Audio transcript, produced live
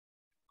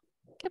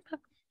Come on.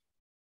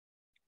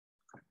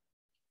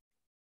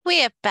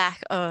 We are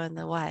back on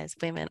the Wise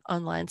Women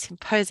Online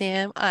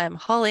Symposium. I'm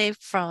Hollie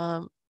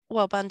from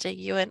Walbunja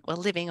Yuin. We're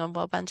living on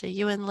Walbunja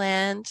Yuin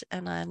land,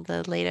 and I'm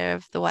the leader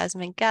of the Wise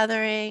Women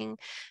Gathering,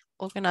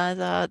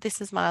 organizer. This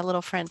is my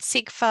little friend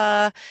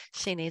Sigfa.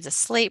 She needs a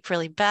sleep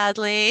really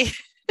badly.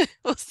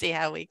 We'll see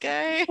how we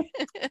go.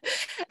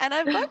 And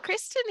I've got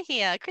Kristyn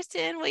here.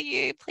 Kristyn, will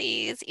you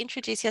please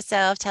introduce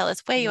yourself? Tell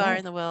us where you are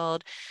in the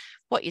world,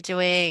 what you're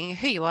doing,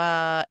 who you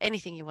are,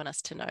 anything you want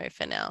us to know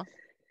for now.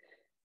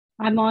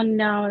 I'm on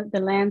the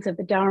lands of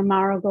the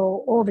Darramaragal,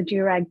 all the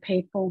Durag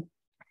people,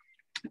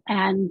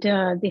 and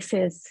this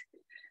is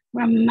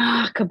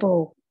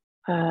remarkable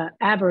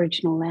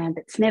Aboriginal land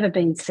that's never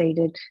been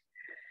ceded.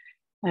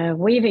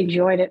 We've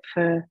enjoyed it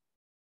for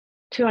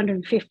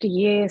 250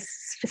 years.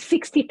 For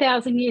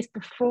 60,000 years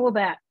before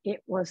that,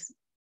 it was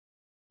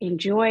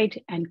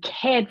enjoyed and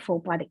cared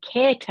for by the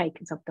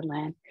caretakers of the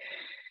land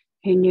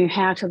who knew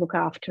how to look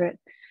after it.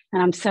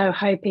 And I'm so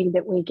hoping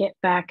that we get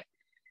back.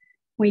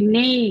 We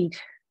need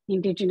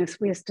Indigenous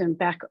wisdom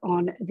back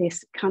on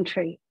this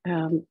country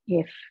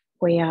if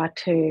we are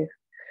to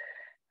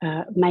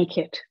make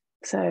it.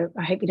 So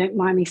I hope you don't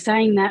mind me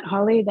saying that,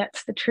 Hollie.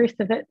 That's the truth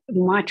of it,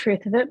 my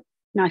truth of it.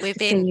 Nice to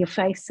see your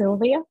face,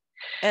 Sylvia.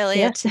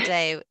 Earlier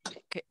today,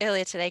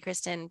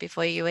 Kristyn,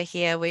 before you were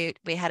here, we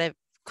had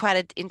quite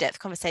an in-depth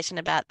conversation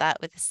about that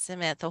with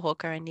Samantha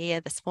Hawker and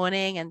Nia this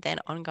morning, and then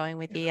ongoing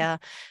with Nia.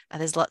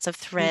 There's lots of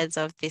threads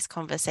of this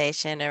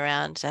conversation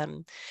around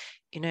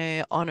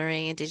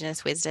honoring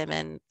Indigenous wisdom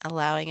and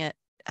allowing it,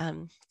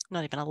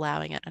 not even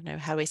allowing it, I don't know,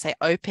 how we say,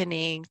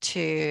 opening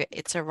to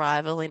its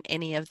arrival in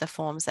any of the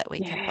forms that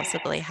we can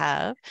possibly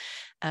have.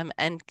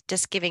 And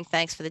just giving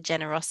thanks for the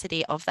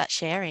generosity of that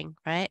sharing,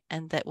 right?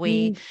 And that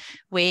we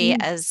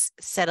as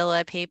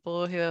settler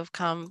people who have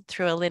come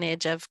through a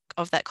lineage of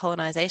that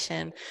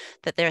colonization,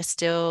 that there are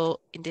still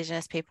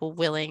Indigenous people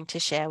willing to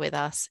share with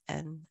us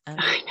and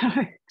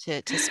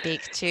to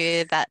speak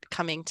to that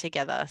coming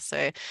together.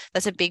 So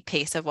that's a big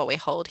piece of what we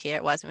hold here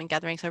at Wise Women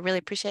Gathering. So I really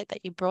appreciate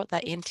that you brought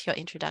that into your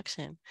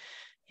introduction.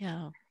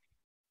 Yeah.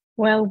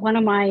 Well, one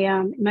of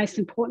my most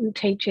important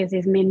teachers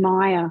is Min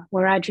Maya,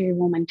 Wiradjuri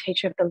woman,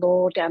 teacher of the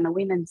law down the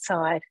women's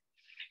side.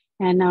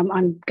 And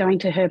I'm going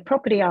to her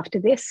property after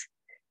this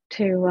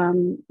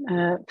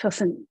for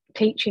some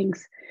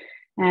teachings.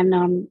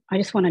 And I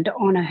just wanted to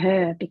honour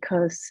her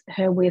because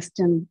her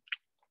wisdom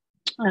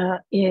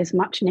is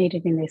much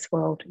needed in this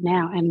world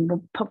now. And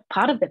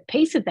part of the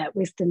piece of that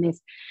wisdom is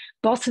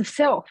boss of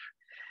self.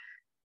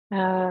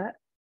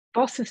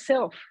 Boss of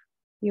self.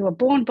 You were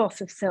born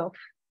boss of self.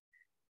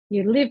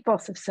 You live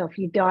boss of self,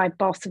 you die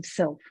boss of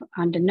self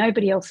under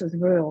nobody else's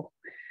rule.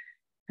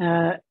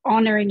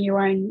 Honouring your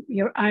own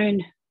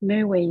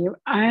mui, your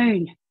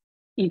own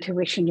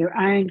intuition, your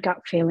own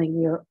gut feeling,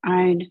 your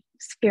own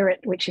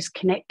spirit, which is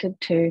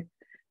connected to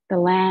the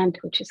land,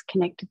 which is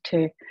connected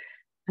to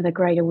the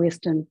greater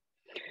wisdom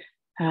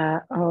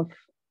of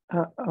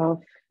the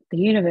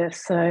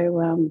universe.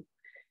 So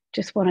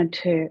just wanted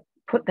to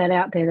put that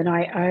out there that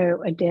I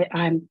owe a debt.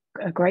 I'm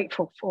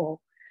grateful for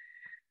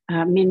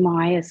Min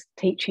Maya's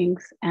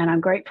teachings, and I'm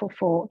grateful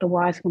for the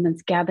Wise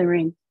Women's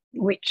Gathering,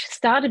 which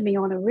started me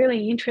on a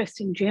really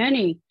interesting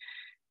journey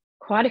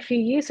quite a few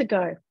years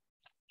ago,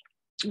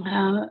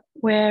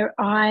 where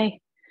I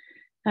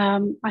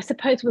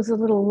suppose was a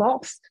little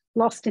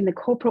lost in the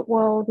corporate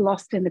world,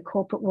 lost in the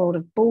corporate world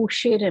of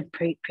bullshit and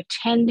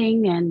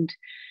pretending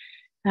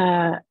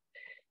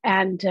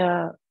and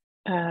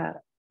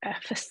a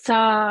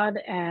facade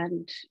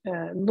and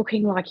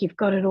looking like you've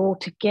got it all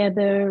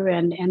together.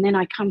 And then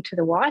I come to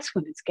the Wise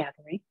Women's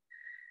Gathering,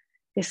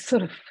 this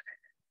sort of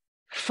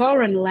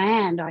foreign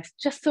land. I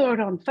just saw it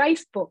on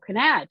Facebook, an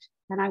ad,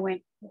 and I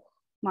went,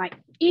 my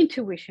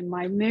intuition,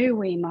 my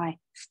mui, my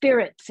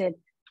spirit said,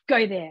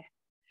 go there.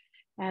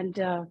 And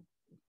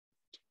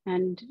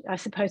I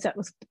suppose that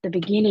was the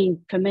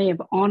beginning for me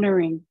of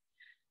honouring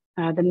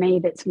the me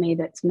that's me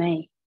that's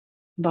me,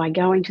 by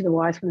going to the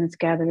Wise Women's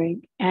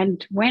Gathering.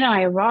 And when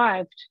I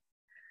arrived,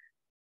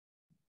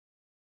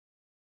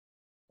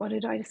 what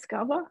did I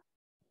discover?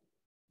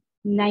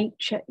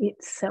 Nature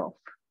itself.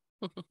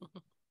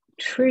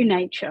 True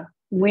nature.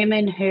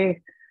 Women who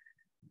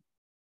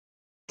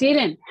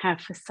didn't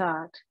have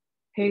facade,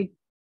 who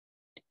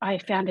I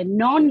found a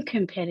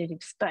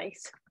non-competitive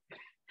space,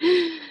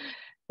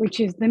 which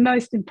is the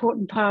most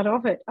important part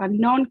of it, a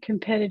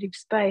non-competitive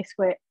space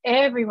where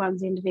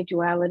everyone's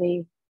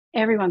individuality,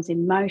 everyone's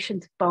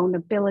emotions,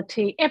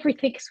 vulnerability,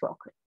 everything is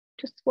welcome.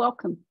 Just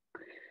welcome.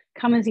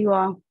 Come as you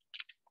are.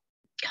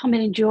 Come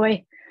and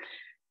enjoy.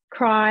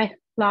 Cry,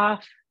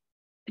 laugh,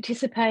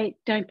 participate,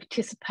 don't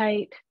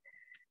participate.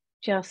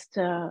 Just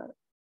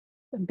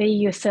be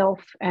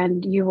yourself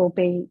and you will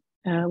be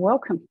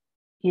welcome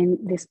in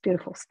this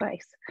beautiful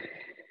space.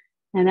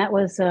 And that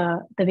was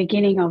the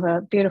beginning of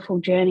a beautiful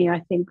journey, I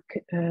think,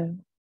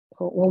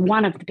 or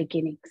one of the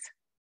beginnings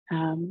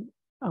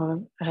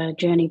of a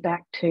journey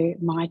back to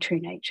my true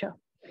nature.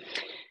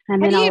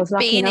 And Have then I you was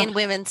lucky been enough. in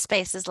women's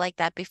spaces like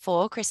that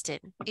before, Kristyn?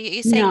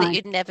 You're saying that No,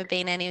 you'd never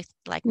been any,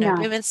 like, no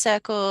no, women's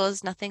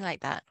circles, nothing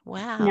like that. no.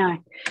 Wow. I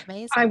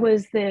Amazing.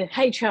 was the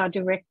HR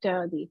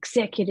director, the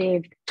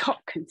executive,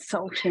 top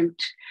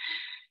consultant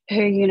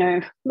who, you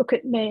know, look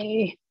at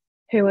me,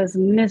 who was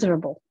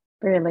miserable,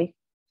 really,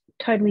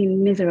 totally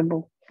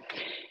miserable,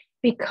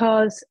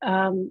 because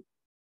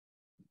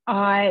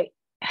I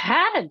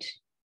had,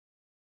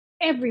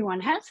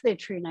 everyone has their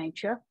true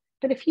nature,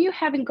 but if you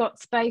haven't got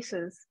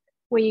spaces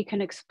where you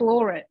can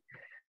explore it,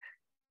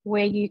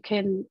 where you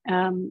can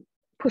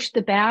push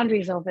the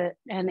boundaries of it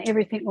and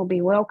everything will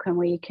be welcome,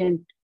 where you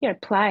can, you know,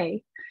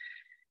 play,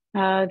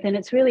 then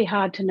it's really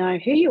hard to know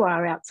who you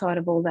are outside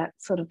of all that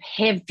sort of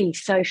heavy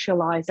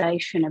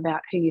socialization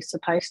about who you're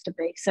supposed to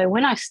be. So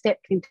when I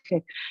stepped into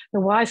the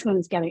Wise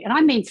Women's Gathering, and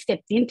I mean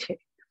stepped into,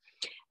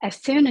 as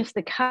soon as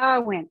the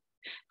car went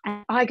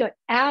and I got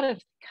out of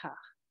the car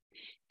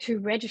to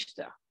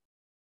register,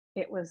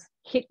 it was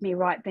hit me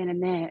right then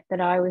and there that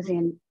I was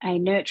in a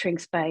nurturing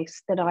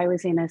space, that I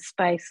was in a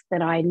space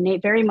that I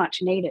very much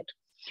needed,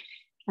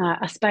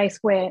 a space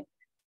where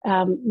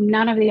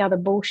none of the other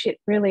bullshit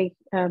really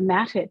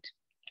mattered.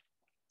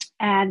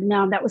 And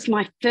that was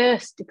my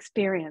first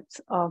experience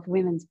of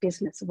women's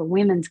business, of a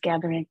women's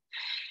gathering.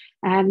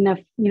 And,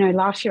 you know,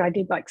 last year I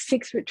did like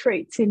 6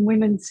 retreats in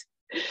women's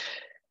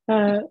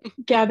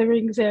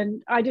gatherings,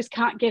 and I just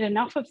can't get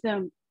enough of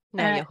them.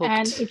 Now you're hooked.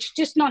 And it's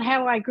just not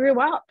how I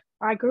grew up.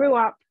 I grew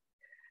up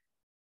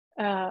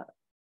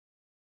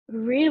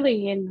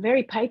really in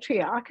very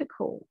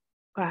patriarchal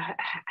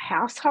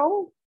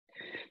household,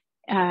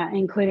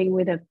 including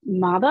with a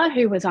mother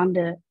who was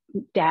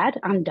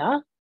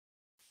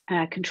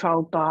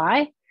controlled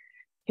by,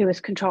 who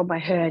was controlled by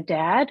her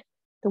dad.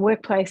 The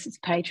workplace is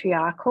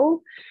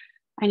patriarchal,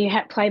 and you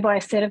have to play by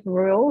a set of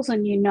rules,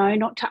 and you know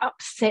not to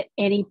upset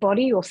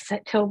anybody or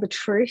tell the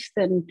truth.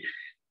 And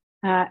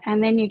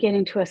then you get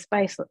into a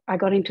space. I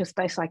got into a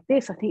space like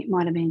this. I think it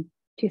might have been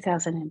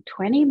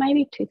 2020,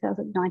 maybe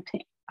 2019.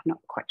 I'm not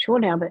quite sure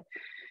now, but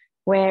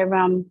where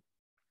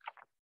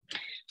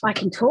I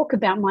can talk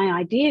about my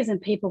ideas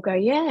and people go,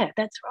 yeah,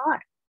 that's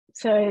right.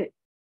 So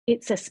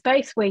it's a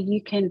space where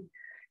you can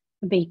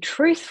be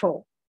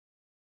truthful.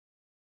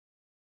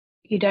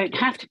 You don't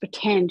have to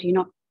pretend you're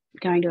not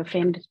going to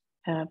offend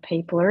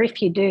people, or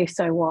if you do,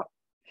 so what?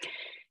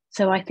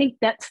 So I think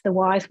that's the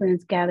Wise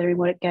Women's Gathering,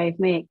 what it gave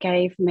me. It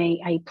gave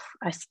me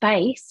a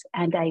space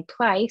and a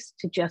place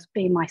to just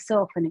be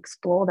myself and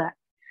explore that.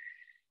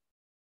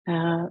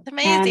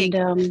 Amazing.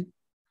 And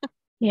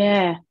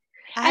yeah.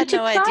 I had no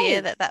play.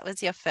 idea that that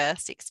was your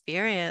first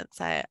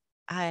experience. I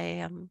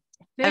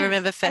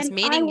remember first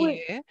meeting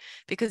you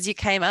because you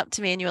came up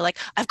to me and you were like,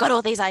 I've got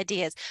all these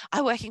ideas.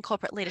 I work in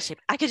corporate leadership.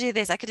 I could do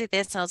this. I could do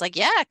this. And I was like,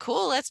 yeah,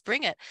 cool. Let's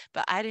bring it.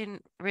 But I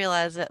didn't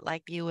realize that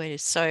like you were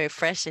so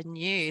fresh and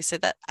new. So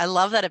that I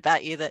love that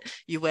about you, that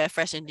you were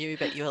fresh and new,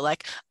 but you were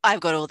like,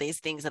 I've got all these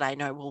things that I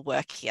know will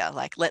work here.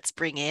 Like, let's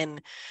bring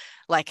in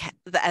like,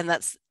 and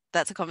that's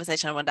a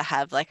conversation I wanted to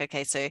have. Like,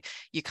 okay, so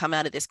you come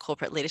out of this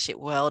corporate leadership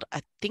world. I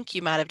think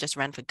you might have just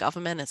ran for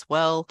government as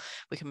well.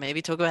 We can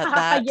maybe talk about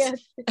that. Yes.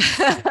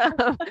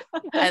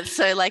 And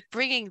so like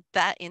bringing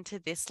that into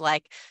this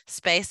like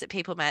space that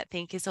people might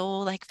think is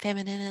all like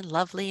feminine and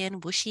lovely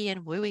and whooshy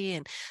and wooey,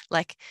 and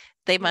like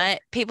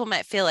people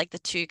might feel like the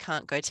two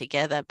can't go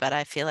together, but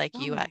I feel like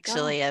you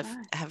actually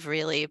have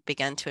really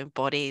begun to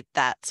embody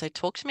that. So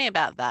talk to me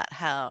about that,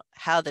 how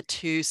the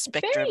two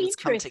spectrums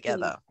come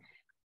together.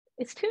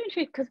 It's too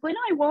interesting because when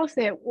I was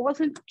there, it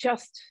wasn't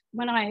just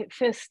when I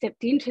first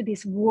stepped into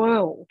this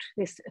world,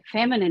 this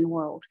feminine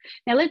world.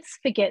 Now let's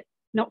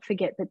not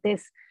forget that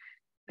there's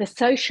the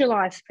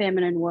socialized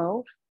feminine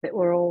world that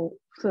we're all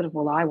sort of,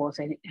 well, I was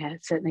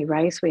certainly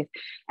raised with.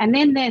 And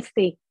then there's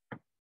the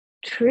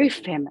true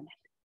feminine.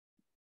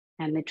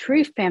 And the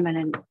true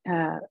feminine,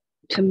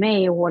 to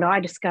me, or what I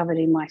discovered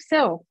in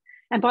myself,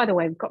 and by the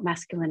way, we've got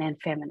masculine and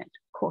feminine,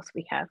 of course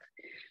we have.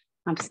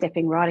 I'm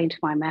stepping right into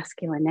my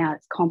masculine now.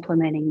 It's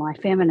complementing my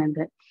feminine,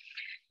 but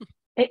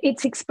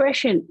it's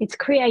expression, it's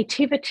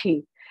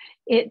creativity,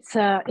 it's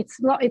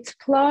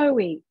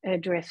flowy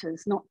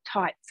dresses, not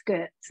tight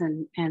skirts,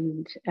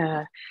 and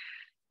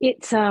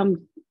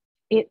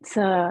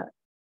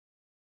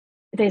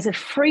there's a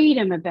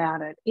freedom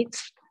about it.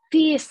 It's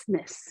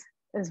fierceness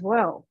as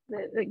well.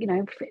 You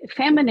know,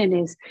 feminine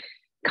is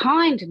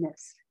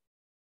kindness,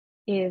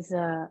 is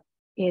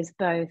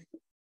both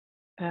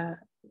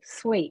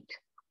sweet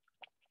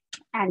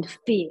and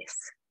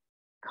fierce.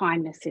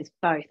 Kindness is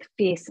both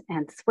fierce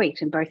and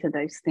sweet, and both of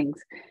those things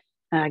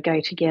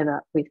go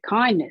together with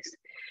kindness.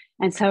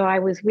 And so I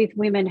was with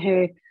women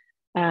who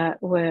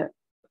were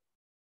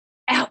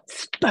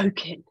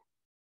outspoken,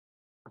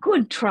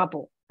 good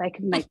trouble. They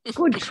could make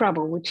good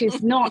trouble, which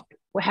is not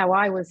how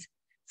I was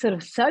sort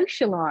of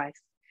socialized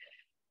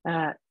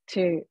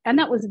to. And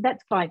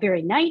that's by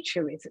very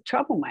nature is a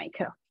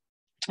troublemaker,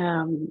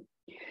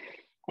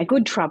 a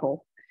good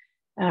trouble.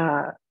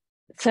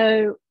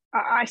 So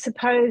I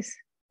suppose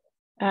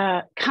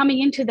coming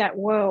into that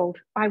world,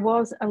 I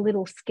was a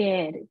little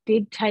scared. It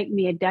did take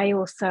me a day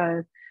or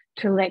so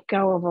to let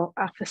go of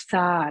a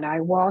facade. I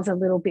was a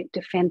little bit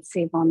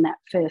defensive on that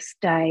first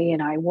day,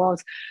 and I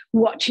was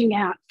watching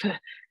out for,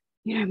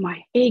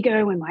 my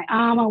ego when my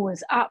armor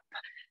was up,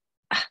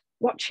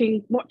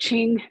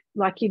 watching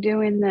like you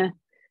do in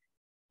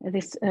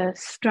this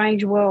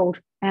strange world.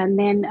 And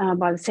then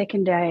by the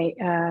second day,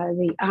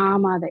 the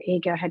armor, the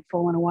ego had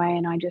fallen away,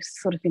 and I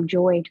just sort of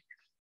enjoyed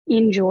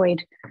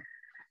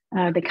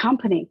the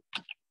company.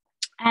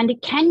 And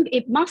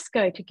it must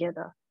go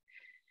together.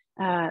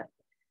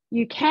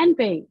 You can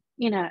be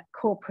in a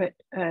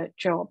corporate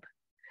job.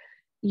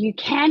 You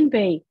can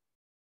be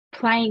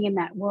playing in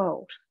that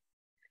world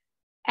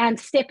and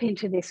step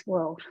into this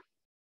world,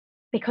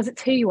 because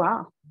it's who you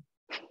are.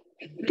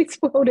 This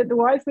world at the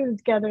Wise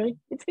Women's Gathering,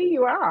 it's who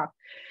you are.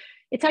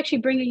 It's actually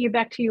bringing you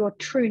back to your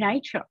true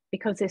nature,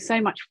 because there's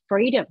so much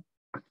freedom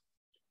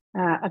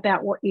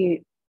about what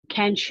you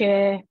can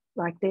share.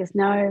 Like there's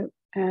no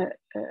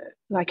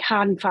like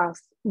hard and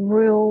fast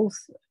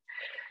rules.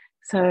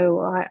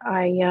 So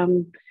I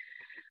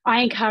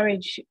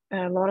encourage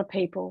a lot of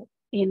people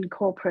in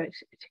corporate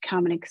to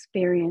come and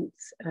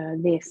experience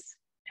this.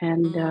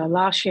 And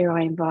last year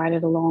I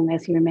invited along,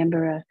 as you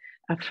remember,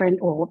 a friend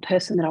or a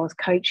person that I was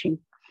coaching.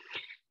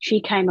 She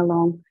came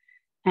along,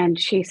 and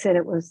she said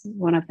it was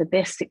one of the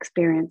best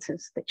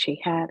experiences that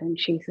she had, and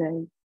she's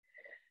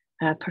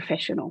a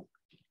professional.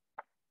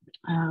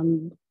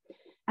 And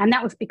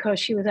that was because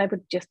she was able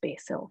to just be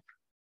herself,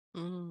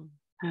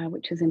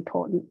 which is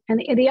important.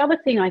 And the other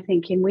thing I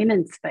think in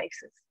women's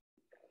spaces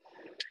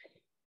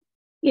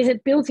is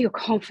it builds your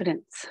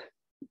confidence.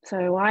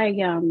 So I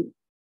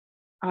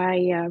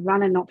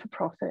run a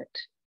not-for-profit,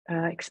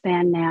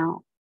 Expand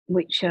Now,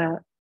 which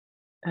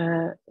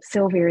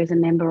Sylvia is a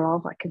member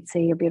of. I can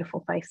see your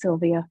beautiful face,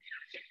 Sylvia,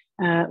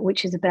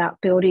 which is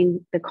about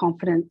building the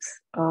confidence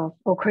of,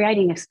 or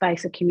creating a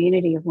space, a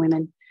community of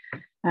women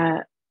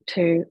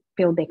to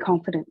build their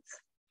confidence.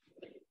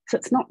 So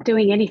it's not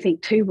doing anything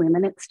to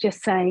women. It's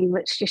just saying,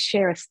 let's just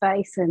share a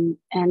space and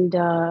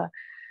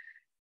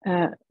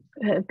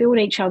build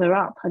each other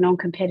up, a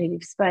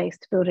non-competitive space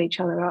to build each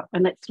other up,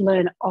 and let's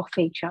learn off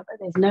each other.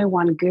 There's no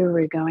one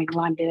guru going,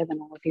 well, I'm better than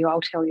all of you,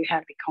 I'll tell you how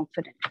to be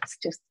confident. It's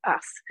just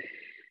us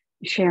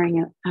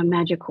sharing a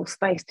magical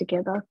space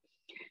together,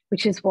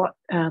 which is what,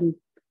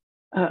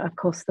 of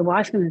course, the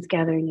Wise Women's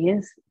Gathering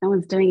is. No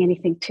one's doing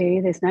anything to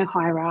you. There's no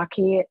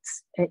hierarchy.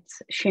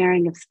 It's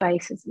sharing of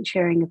spaces and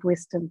sharing of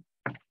wisdom.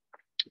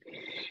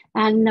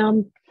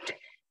 And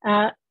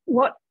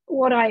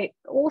what I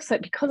also,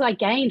 because I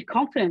gained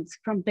confidence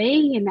from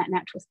being in that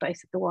natural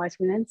space at the Wise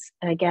Women's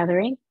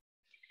Gathering,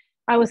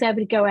 I was able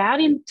to go out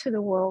into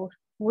the world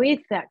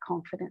with that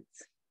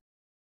confidence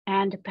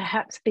and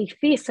perhaps be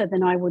fiercer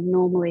than I would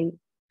normally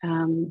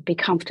be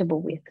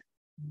comfortable with.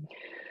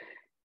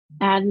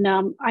 And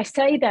I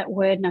say that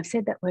word, and I've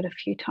said that word a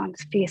few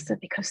times, fiercer,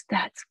 because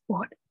that's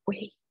what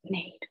we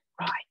need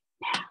right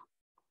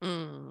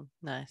now.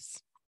 Nice.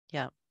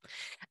 Yeah.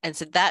 And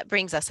so that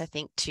brings us, I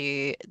think,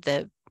 to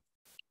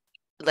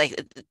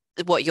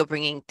what you're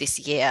bringing this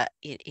year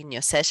in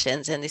your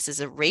sessions. And this is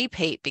a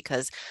repeat,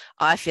 because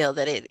I feel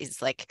that it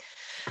is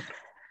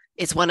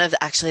it's one of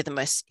actually the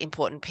most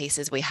important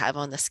pieces we have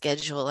on the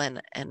schedule.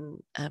 And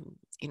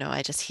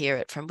I just hear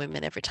it from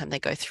women every time they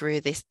go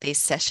through these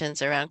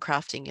sessions around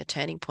crafting your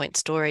turning point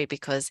story,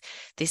 because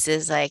this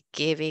is like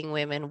giving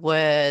women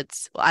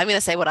words. Well, I'm going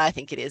to say what I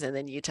think it is, and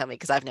then you tell me,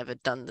 because I've never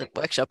done the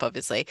workshop,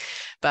 obviously.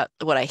 But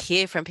what I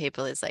hear from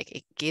people is like,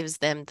 it gives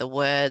them the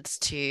words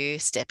to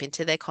step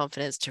into their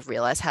confidence, to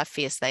realize how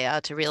fierce they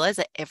are, to realize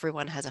that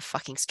everyone has a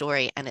fucking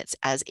story, and it's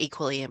as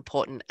equally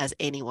important as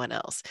anyone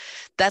else.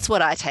 That's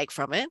what I take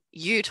from it.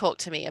 You talk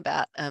to me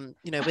about,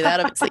 without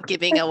obviously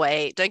giving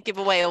away, don't give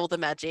away all the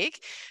magic,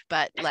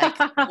 but like,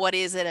 what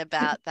is it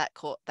about that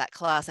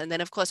class? And then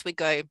of course we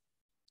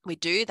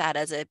do that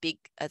as a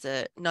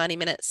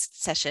 90-minute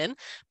session,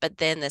 but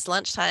then there's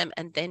lunchtime,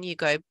 and then you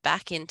go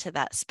back into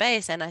that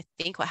space. And I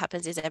think what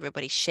happens is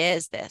everybody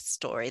shares their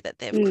story that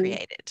they've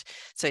created.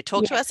 So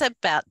talk to us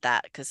about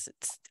that, because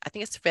I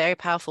think it's very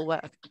powerful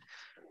work.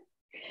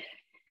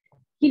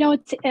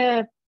 It's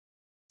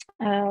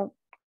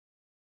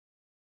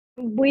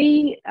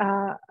we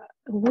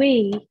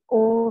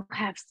all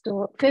have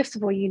story. First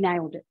of all, you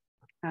nailed it.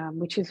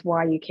 Which is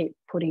why you keep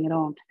putting it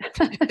on.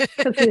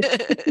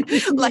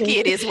 Lucky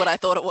it is what I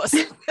thought it was.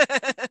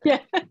 Yeah.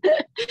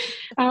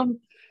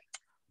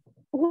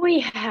 We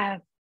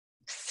have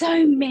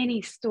so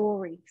many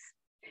stories,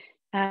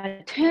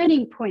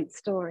 turning point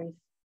stories.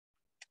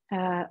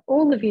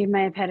 All of you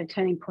may have had a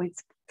turning point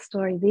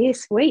story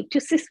this week,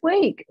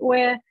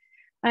 where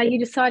you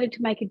decided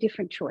to make a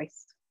different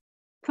choice.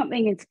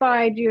 Something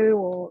inspired you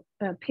or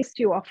pissed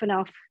you off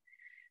enough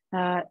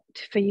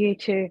for you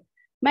to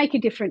make a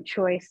different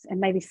choice and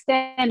maybe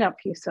stand up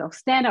for yourself,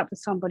 stand up for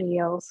somebody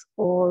else,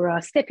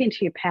 or step into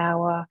your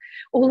power,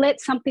 or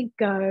let something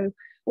go,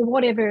 or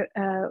whatever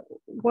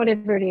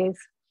it is.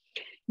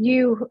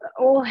 We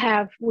all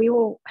have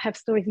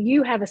stories.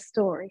 You have a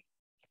story.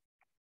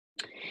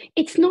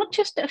 It's not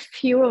just a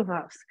few of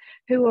us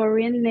who are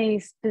in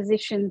these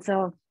positions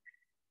of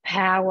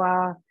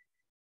power,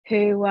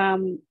 who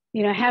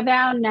have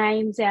our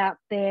names out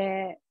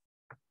there.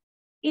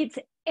 It's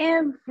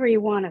every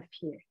one of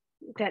you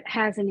that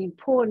has an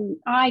important,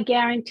 I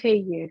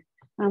guarantee you,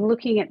 I'm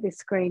looking at this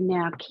screen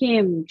now,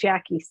 Kim,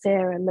 Jackie,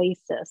 Sarah,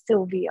 Lisa,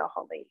 Sylvia,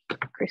 Hollie,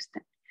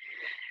 Kristyn.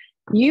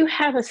 You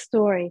have a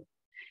story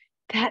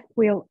that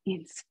will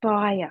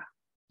inspire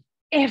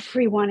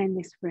everyone in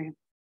this room.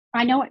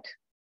 I know it.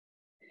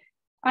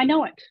 I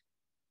know it.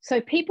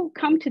 So people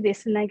come to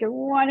this and they go,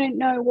 oh, I don't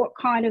know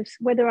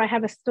whether I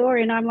have a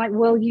story. And I'm like,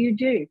 well, you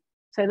do.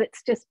 So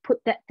let's just put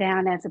that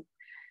down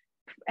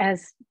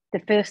as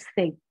the first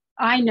thing.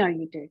 I know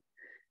you do.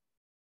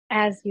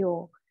 As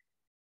your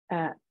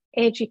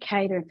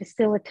educator and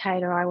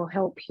facilitator, I will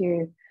help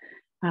you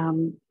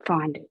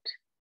find it.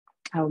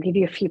 I will give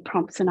you a few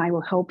prompts and I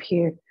will help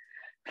you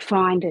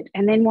find it.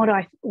 And then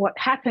what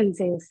happens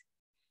is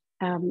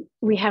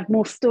we have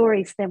more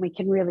stories than we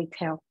can really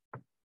tell.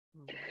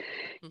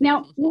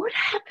 Now, what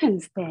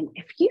happens then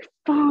if you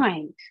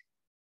find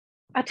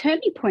a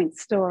turning point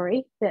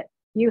story that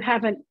you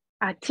haven't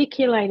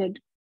articulated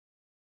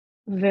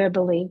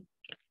verbally?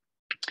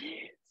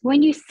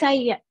 When you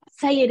say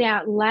it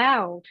out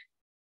loud,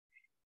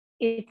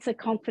 it's a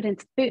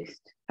confidence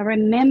boost, a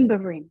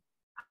remembering.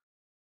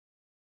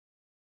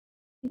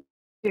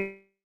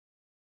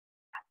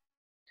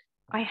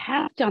 I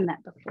have done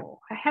that before.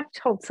 I have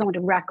told someone to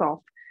rack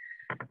off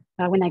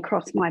when they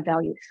cross my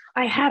values.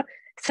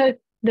 So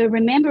the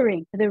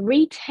remembering, the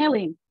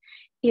retelling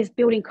is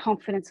building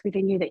confidence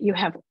within you that you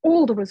have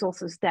all the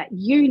resources that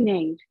you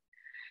need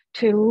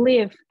to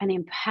live an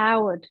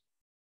empowered,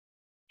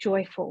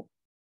 joyful,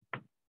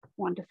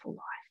 wonderful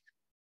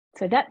life.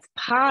 So that's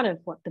part of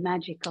what the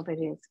magic of it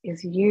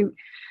is you.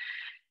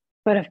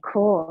 But of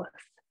course,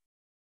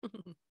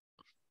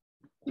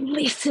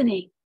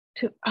 listening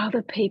to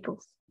other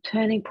people's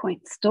turning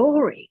point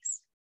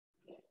stories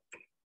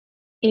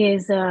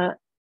is a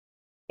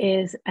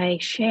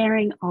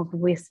sharing of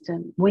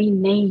wisdom. We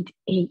need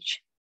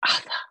each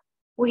other.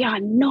 We are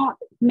not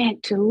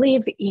meant to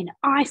live in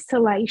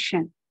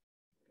isolation.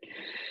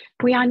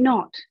 We are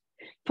not.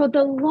 For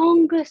the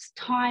longest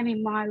time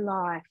in my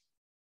life,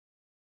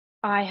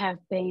 I have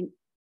been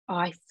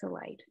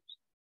isolated.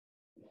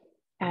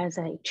 As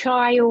a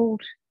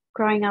child,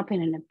 growing up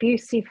in an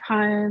abusive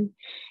home,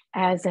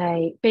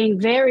 being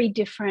very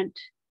different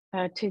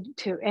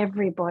to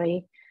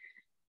everybody,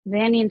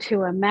 then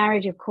into a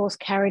marriage, of course,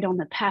 carried on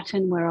the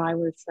pattern where I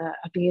was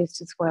abused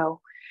as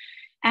well.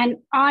 And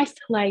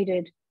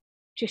isolated,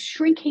 just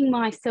shrinking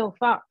myself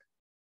up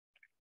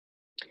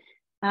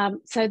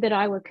so that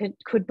I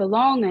could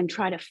belong and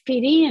try to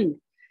fit in.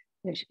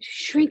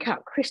 Shrink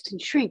up, Kristyn,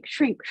 shrink,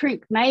 shrink,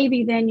 shrink.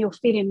 Maybe then you'll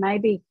fit in.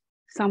 Maybe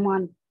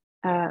someone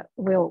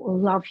will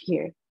love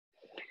you.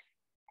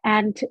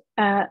 And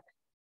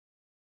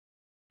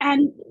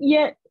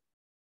yet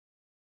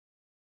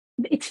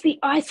it's the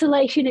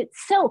isolation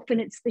itself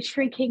and it's the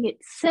shrinking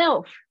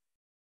itself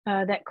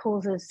that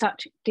causes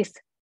such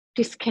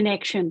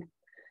disconnection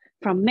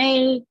from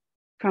me,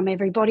 from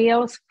everybody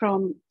else,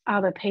 from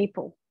other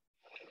people.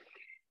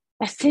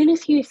 As soon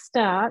as you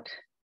start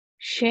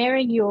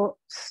sharing your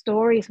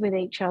stories with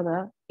each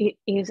other, it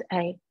is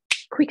a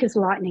quick as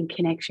lightning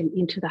connection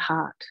into the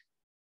heart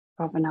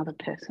of another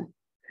person.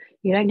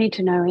 You don't need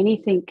to know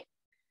anything.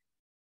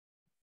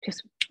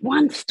 Just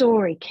one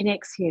story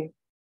connects you.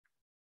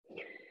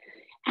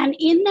 And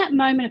in that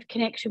moment of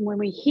connection, when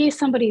we hear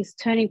somebody's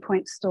turning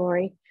point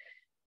story,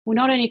 well,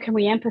 not only can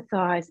we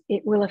empathize,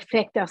 it will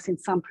affect us in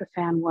some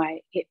profound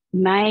way. It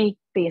may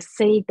be a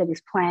seed that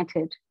is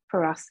planted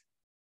for us.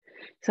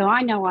 So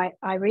I know I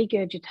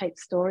regurgitate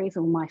stories,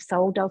 or my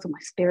soul does, or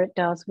my spirit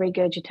does,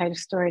 regurgitate a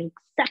story at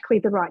exactly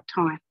the right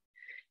time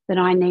that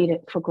I need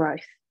it for growth.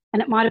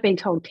 And it might have been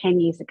told 10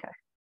 years ago.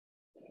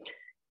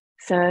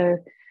 So,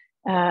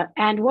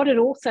 and what it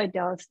also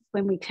does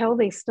when we tell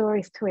these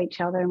stories to each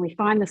other and we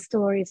find the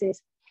stories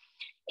is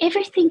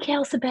everything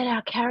else about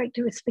our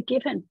character is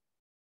forgiven,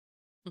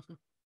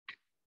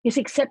 is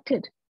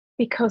accepted,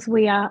 because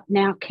we are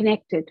now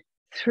connected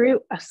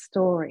through a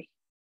story.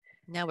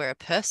 Now we're a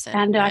person,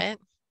 and right?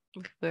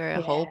 We're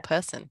a whole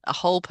person,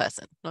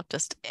 not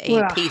just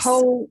we're piece.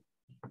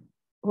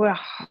 We're a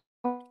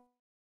whole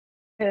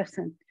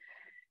person.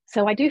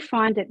 So I do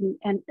find it,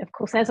 and of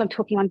course, as I'm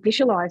talking, I'm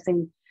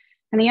visualizing,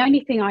 and the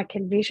only thing I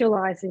can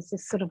visualize is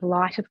this sort of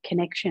light of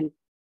connection,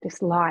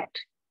 this light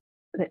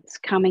that's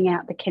coming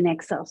out that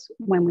connects us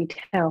when we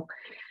tell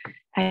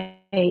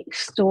a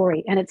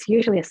story. And it's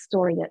usually a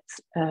story that's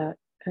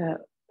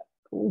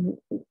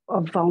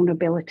of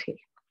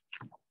vulnerability.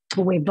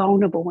 We're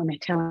vulnerable when we're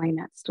telling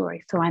that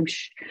story. So I'm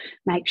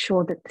make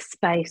sure that the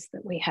space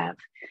that we have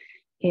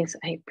is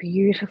a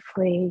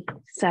beautifully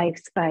safe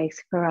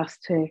space for us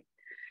to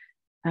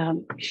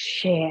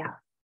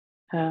share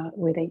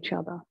with each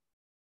other.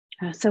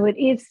 So it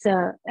is,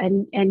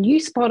 and you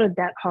spotted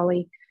that,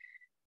 Hollie.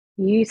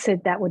 You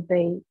said that would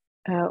be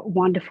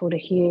wonderful to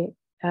hear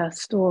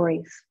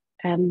stories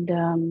And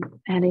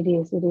it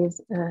is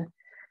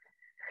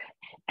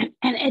and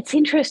it's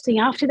interesting.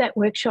 After that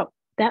workshop,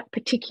 that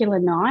particular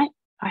night,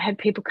 I had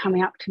people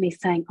coming up to me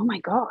saying, "Oh my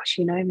gosh,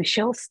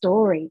 Michelle's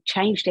story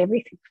changed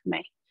everything for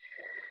me."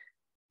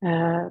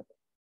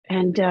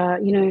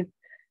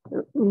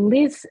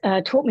 Liz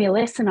taught me a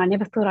lesson I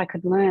never thought I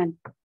could learn.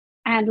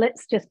 And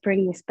let's just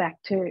bring this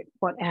back to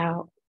what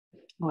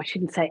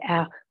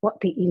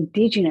the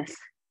Indigenous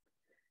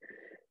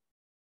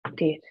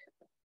did.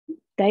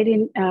 They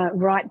didn't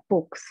write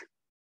books,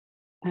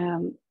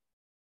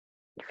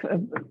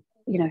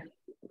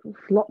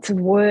 lots of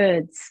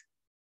words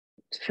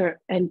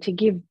and to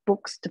give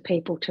books to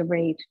people to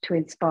read, to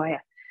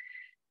inspire.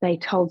 They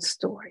told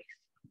stories.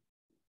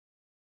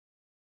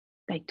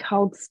 They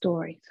told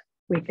stories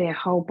with their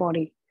whole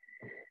body,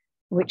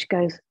 which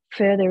goes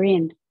further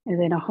in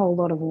than a whole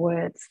lot of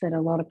words that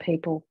a lot of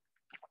people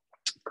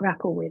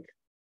grapple with.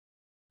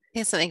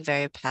 There's something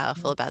very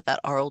powerful about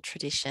that oral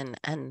tradition.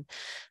 And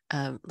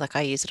like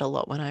I use it a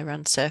lot when I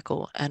run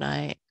Circle, and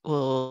I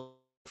will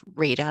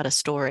read out a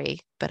story,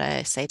 but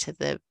I say to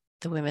the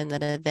women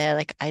that are there,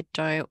 like, I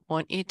don't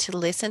want you to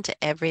listen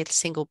to every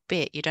single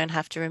bit. You don't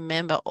have to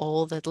remember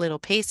all the little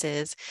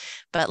pieces,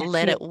 but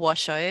let it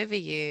wash over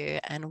you.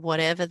 And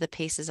whatever the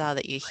pieces are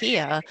that you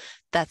hear,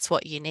 that's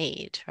what you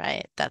need,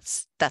 right?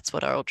 That's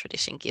what oral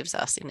tradition gives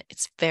us. And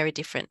it's very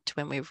different to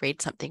when we read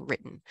something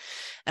written.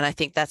 And I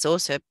think that's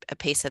also a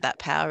piece of that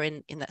power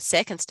in that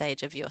second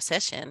stage of your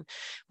session,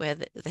 where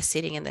they're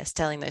sitting and they're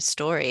telling those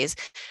stories.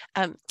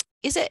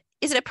 Is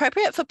it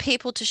appropriate for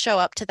people to show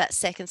up to that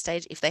second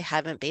stage if they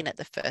haven't been at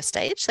the first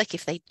stage? Like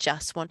if they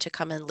just want to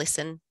come and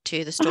listen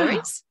to the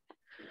stories?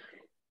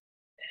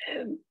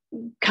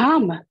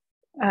 Come,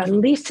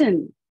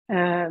 listen,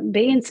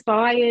 be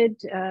inspired,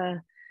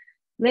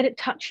 let it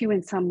touch you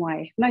in some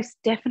way. Most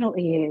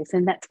definitely is.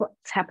 And that's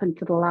what's happened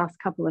for the last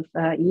couple of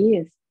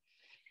years.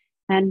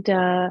 And,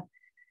 can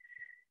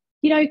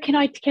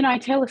I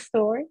tell a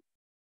story?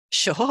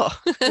 Sure.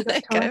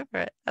 Go for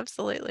it.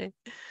 Absolutely.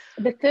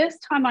 The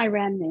first time I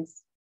ran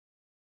this,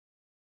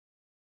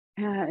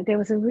 there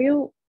was a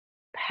real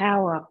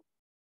power,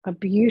 a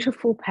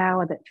beautiful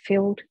power that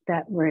filled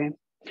that room.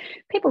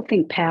 People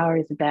think power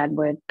is a bad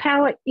word.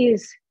 Power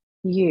is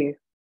you.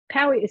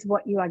 Power is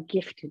what you are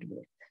gifted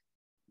with.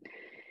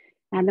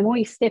 And the more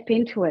you step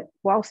into it,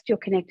 whilst you're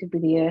connected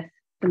with the earth,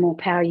 the more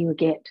power you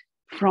get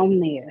from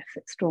the earth.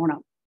 It's drawn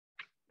up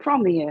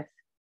from the earth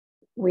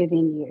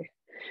within you.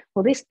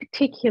 Well, this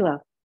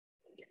particular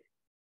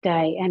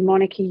day, and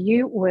Monica,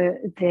 you were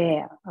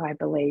there, I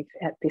believe,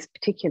 at this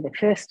particular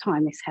first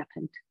time this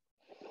happened.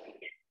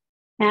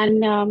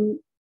 And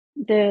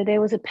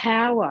there was a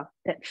power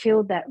that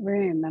filled that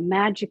room, a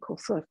magical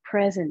sort of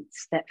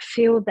presence that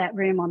filled that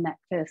room on that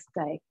first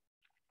day,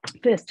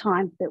 first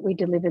time that we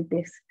delivered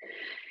this.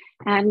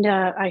 And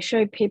I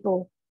showed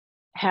people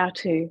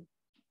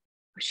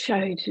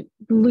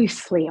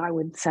loosely, I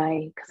would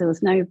say, because there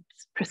was no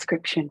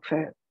prescription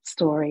for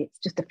story. It's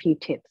just a few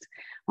tips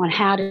on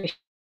how to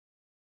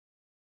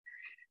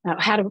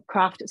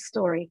craft a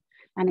story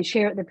and to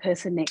share it with the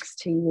person next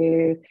to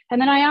you.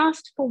 And then I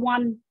asked for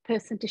one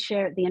person to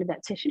share at the end of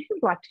that session who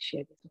would like to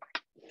share this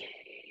story.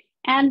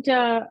 And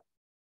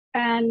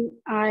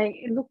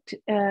I looked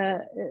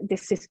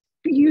this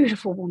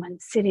beautiful woman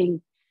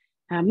sitting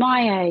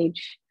my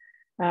age,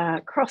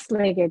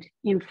 cross-legged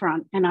in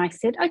front, and I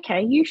said,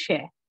 "Okay, you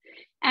share."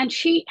 And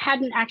she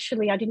hadn't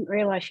actually, I didn't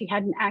realize she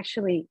hadn't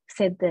actually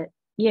said that,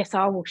 "Yes,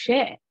 I will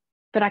share."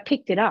 But I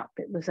picked it up.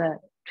 It was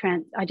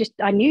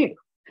I knew.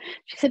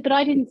 She said, "But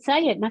I didn't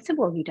say it." And I said,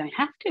 "Well, you don't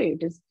have to."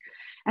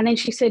 And then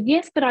she said,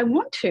 "Yes, but I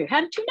want to. How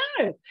did you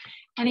know?"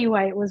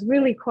 Anyway, it was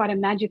really quite a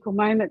magical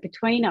moment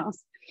between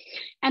us.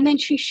 And then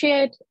she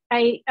shared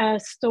a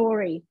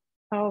story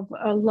of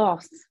a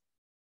loss,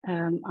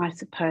 I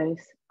suppose.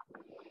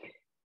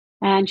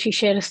 And she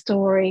shared a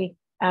story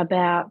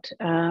about,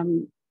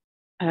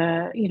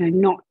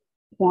 not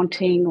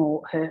wanting,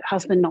 or her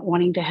husband not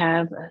wanting to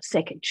have a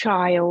second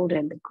child,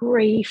 and the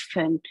grief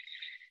and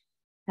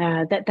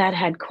that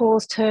had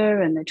caused her,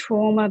 and the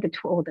trauma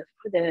or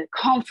the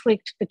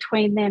conflict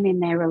between them in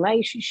their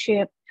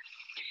relationship.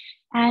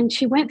 And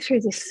she went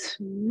through this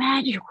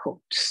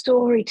magical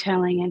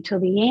storytelling until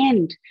the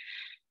end,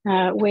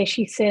 where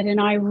she said, "And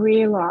I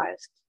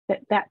realized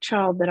that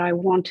child that I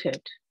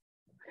wanted,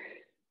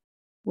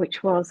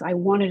 which was I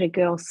wanted a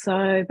girl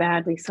so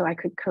badly so I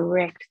could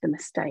correct the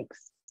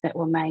mistakes that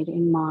were made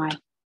in my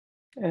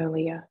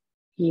earlier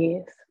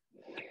years."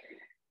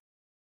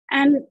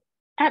 And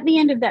at the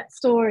end of that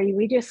story,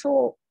 we just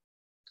all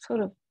sort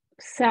of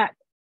sat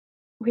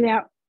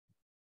without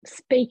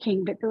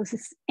speaking, but there was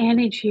this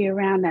energy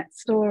around that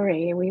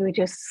story. We were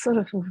just sort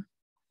of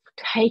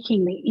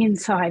taking the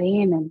inside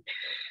in, and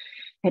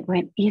it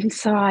went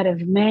inside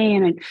of me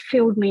and it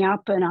filled me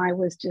up, and I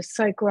was just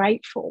so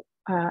grateful.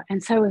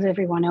 And so was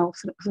everyone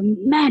else. And it was a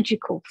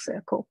magical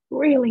circle,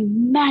 really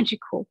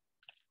magical.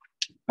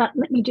 But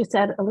let me just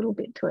add a little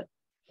bit to it.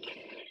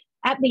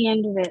 At the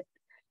end of it,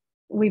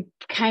 we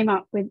came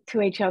up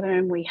to each other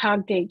and we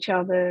hugged each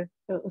other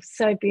It was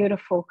so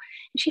beautiful.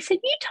 And she said,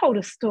 you told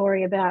a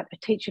story about a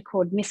teacher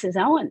called Mrs.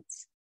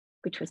 Owens,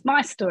 which was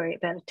my story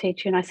about a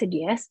teacher. And I said,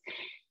 yes.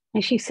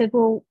 And she said,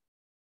 well,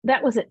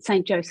 that was at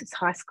St. Joseph's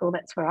High School.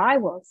 That's where I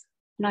was.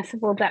 And I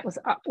said, well, that was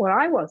where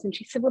I was. And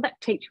she said, well,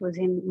 that teacher was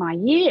in my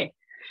year.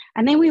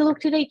 And then we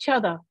looked at each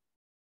other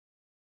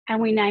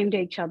and we named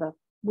each other.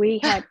 We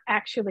had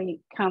actually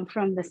come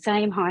from the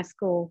same high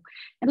school.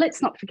 And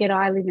let's not forget,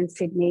 I live in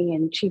Sydney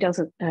and she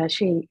doesn't,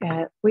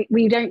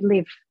 we don't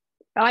live,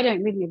 I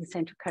don't live near the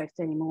Central Coast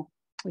anymore,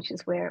 which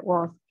is where it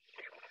was.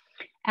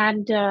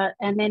 And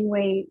then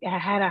we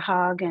had a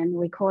hug and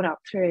we caught up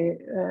through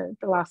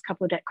the last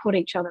couple of days, caught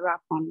each other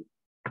up on,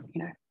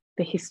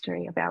 the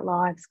history of our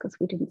lives because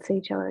we didn't see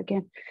each other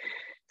again.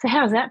 So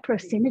how's that for a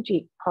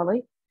synergy,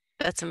 Hollie?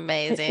 That's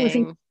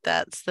amazing.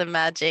 That's the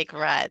magic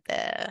right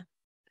there.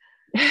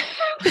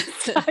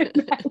 So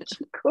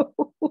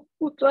magical.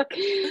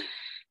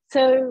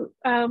 So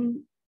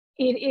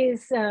it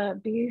is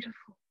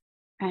beautiful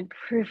and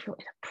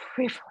privilege,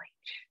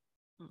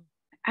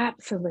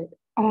 absolute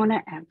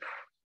honor and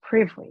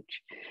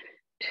privilege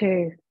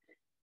to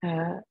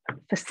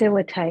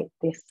facilitate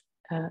this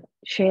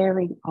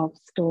sharing of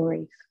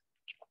stories,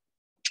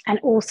 and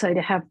also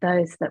to have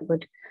those that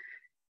would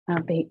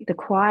be the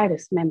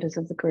quietest members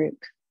of the group,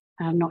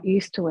 not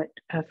used to it,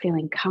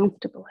 feeling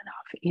comfortable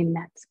enough in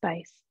that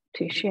space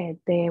to share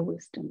their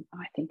wisdom,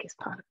 I think is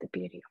part of the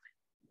beauty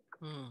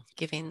of it.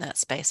 Giving that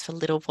space for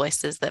little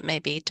voices that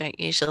maybe don't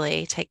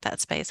usually take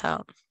that space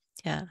up.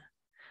 Yeah.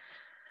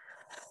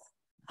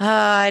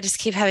 I just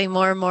keep having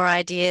more and more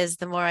ideas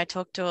the more I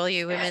talk to all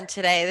you women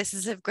today. This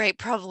is a great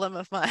problem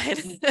of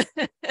mine.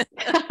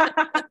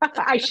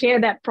 I share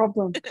that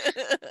problem.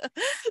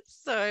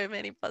 So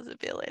many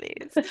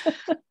possibilities.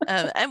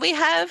 And we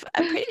have,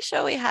 I'm pretty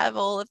sure we have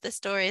all of the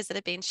stories that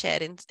have been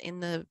shared in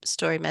the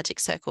Story Magic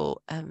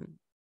Circle.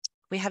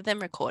 We have them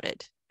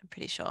recorded, I'm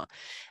pretty sure.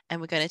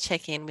 And we're going to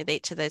check in with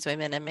each of those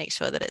women and make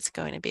sure that it's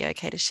going to be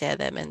okay to share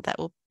them. And that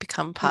will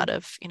become part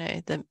of,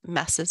 the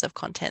masses of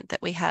content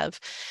that we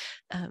have,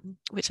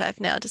 which I've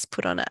now just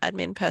put on an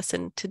admin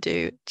person to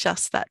do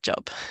just that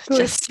job,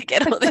 just to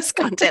get all this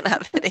content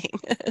happening,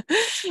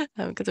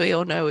 because we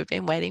all know we've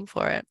been waiting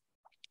for it.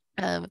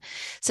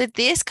 So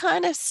this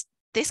kind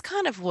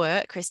of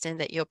work, Kristyn,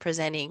 that you're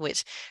presenting,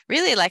 which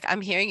really, like,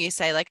 I'm hearing you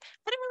say, like,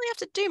 I don't really have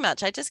to do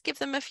much. I just give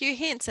them a few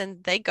hints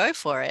and they go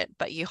for it.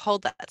 But you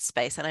hold that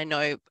space. And I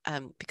know,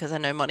 because I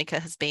know Monica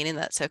has been in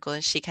that circle,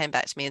 and she came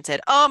back to me and said,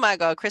 oh my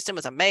God, Kristyn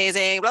was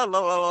amazing, blah,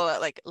 blah, blah, blah.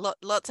 Like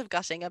lots of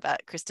gushing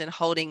about Kristyn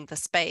holding the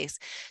space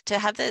to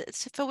have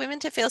for women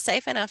to feel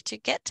safe enough to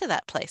get to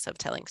that place of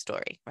telling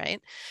story, right?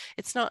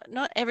 It's not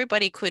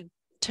everybody could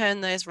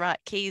turn those right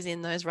keys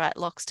in those right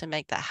locks to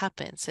make that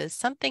happen. So there's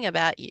something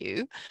about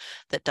you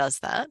that does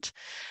that.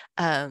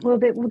 Well,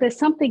 there's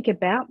something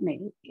about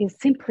me is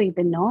simply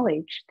the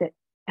knowledge that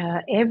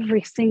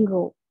every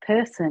single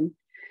person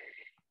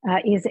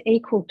is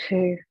equal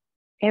to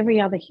every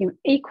other human,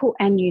 equal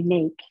and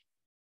unique.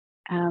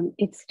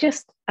 It's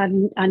just a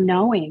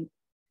knowing,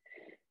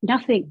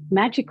 nothing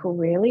magical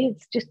really.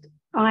 It's just,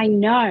 I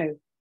know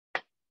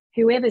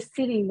whoever's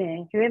sitting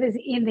there, whoever's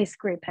in this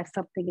group has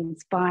something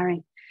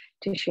inspiring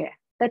to share.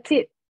 That's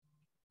it.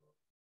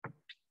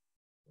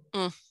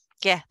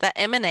 Yeah, that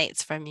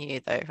emanates from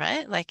you though,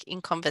 right? Like in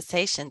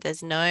conversation,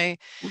 there's no,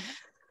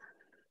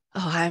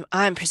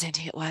 I'm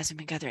presenting at Wise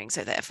Women Gathering,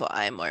 so therefore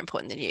I am more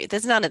important than you.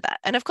 There's none of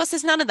that. And of course,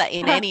 there's none of that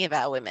in any of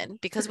our women,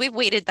 because we've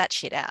weeded that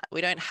shit out.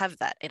 We don't have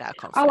that in our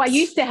conference. Oh, I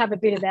used to have a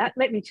bit of that,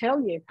 let me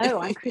tell you. Oh,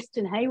 I'm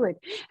Kristyn Haywood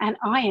and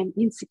I am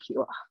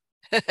insecure.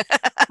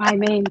 I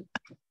mean,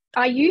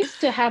 I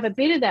used to have a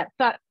bit of that,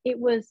 but it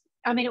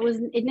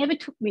never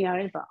took me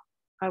over.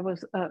 I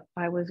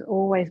was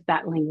always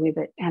battling with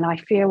it, and I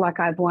feel like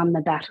I've won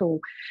the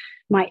battle.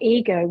 My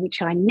ego,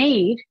 which I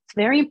need, it's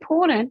very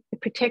important.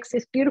 It protects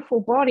this beautiful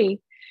body,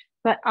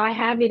 but I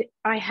have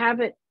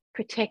it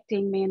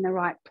protecting me in the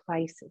right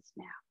places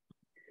now.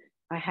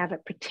 I have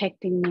it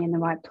protecting me in the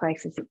right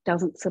places. It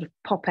doesn't sort of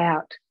pop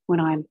out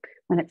when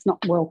it's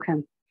not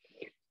welcome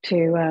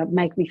to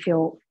make me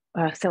feel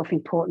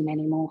self-important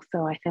anymore.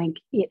 So I thank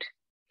it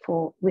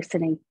for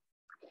listening.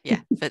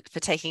 Yeah,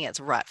 for taking its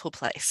rightful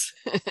place.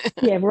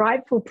 Yeah,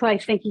 rightful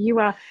place. Thank you. You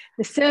are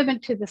the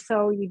servant to the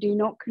soul. You do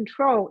not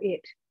control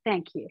it.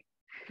 Thank you.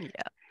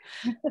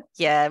 Yeah.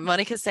 Yeah,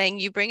 Monica's saying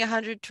you bring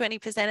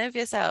 120% of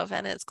yourself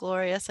and it's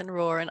glorious and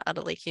raw and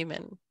utterly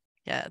human.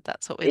 Yeah,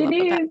 that's what we love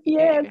about you.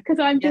 Yeah, because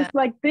I'm just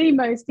like the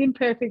most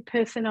imperfect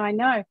person I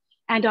know.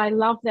 And I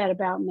love that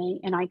about me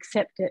and I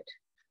accept it.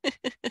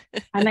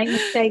 I make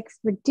mistakes,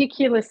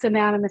 ridiculous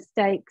amount of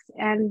mistakes,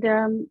 and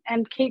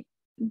keep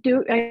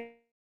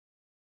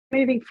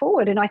moving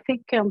forward. And I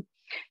think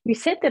you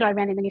said that I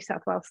ran in the New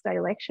South Wales state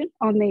election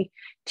on the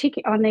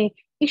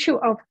issue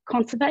of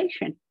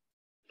conservation.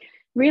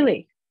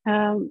 Really,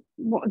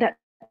 that's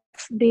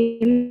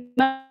the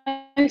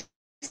most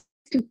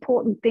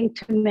important thing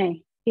to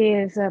me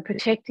is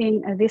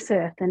protecting this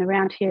earth. And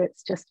around here,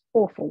 it's just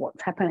awful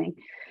what's happening.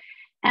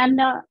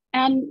 And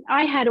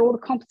I had all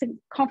the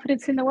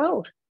confidence in the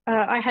world.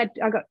 I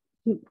got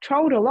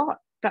trolled a lot,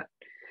 but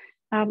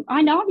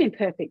I know I'm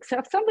imperfect. So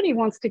if somebody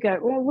wants to go,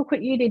 oh, look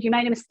what you did, you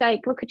made a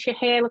mistake, look at your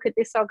hair, look at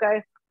this, I'll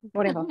go,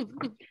 whatever.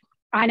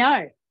 I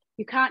know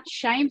you can't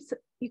shame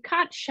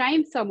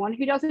someone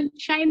who doesn't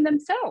shame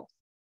themselves.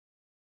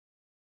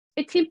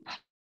 It's impossible.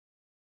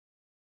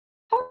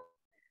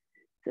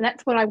 So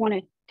that's what I want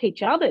to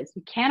teach others.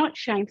 You cannot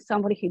shame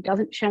somebody who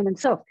doesn't shame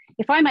themselves.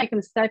 If I make a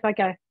mistake, I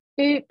go,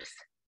 oops.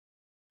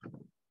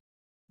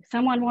 If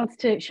someone wants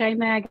to shame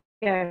me, I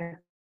go,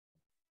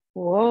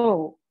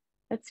 whoa,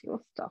 that's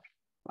your stuff.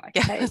 Like,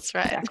 Yeah, hey, that's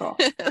right. back off.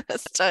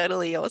 That's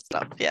totally your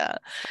stuff. Yeah.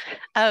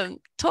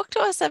 Talk to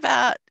us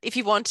about, if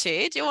you want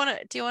to, do you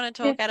want to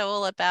talk at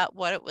all about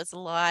what it was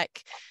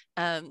like,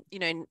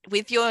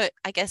 with your,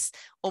 I guess,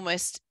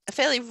 almost a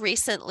fairly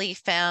recently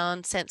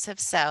found sense of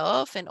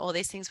self and all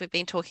these things we've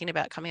been talking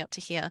about coming up to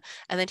here,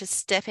 and then to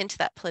step into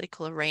that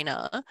political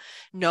arena,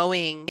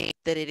 knowing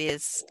that it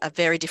is a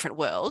very different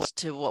world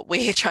to what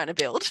we're trying to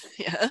build.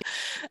 Yeah.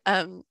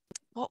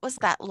 What was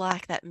that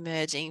like, that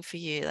merging for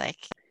you?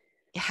 Like,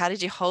 how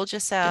did you hold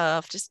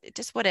yourself?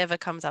 Just whatever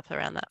comes up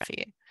around that for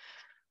you.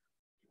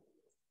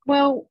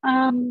 Well,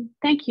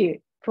 thank you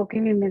for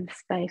giving me the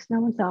space. No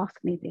one's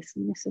asked me this,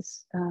 and this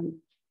is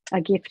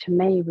a gift to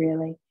me,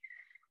 really,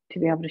 to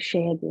be able to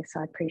share this.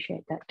 I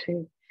appreciate that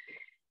too.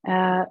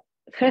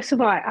 First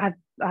of all,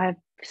 I've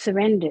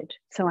surrendered,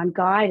 so I'm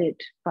guided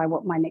by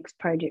what my next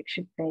project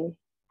should be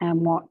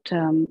and what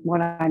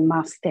I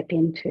must step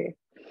into.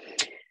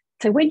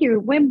 So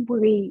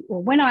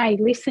when I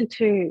listen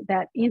to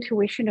that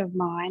intuition of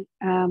mine,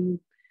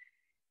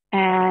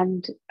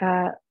 and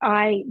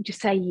I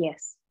just say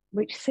yes,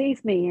 which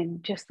sees me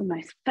in just the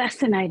most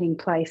fascinating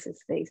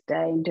places these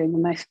days and doing the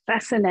most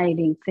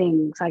fascinating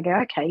things. I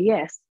go, okay,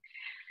 yes.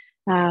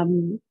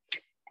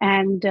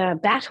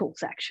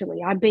 Battles,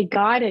 actually. I'd be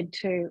guided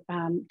to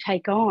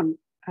take on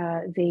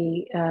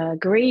the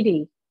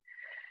greedy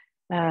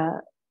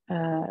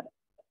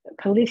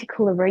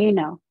political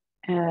arena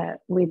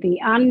with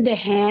the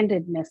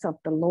underhandedness of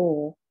the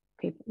law.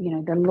 The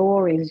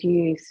law is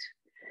used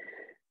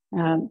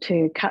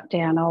to cut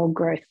down old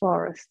growth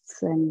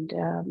forests and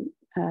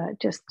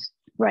just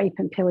rape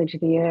and pillage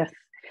the earth.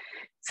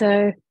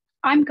 So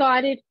I'm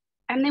guided.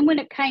 And then when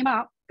it came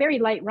up, very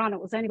late run, it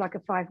was only like a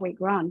 5-week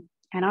run.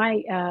 And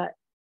I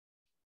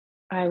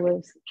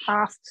was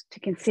asked to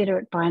consider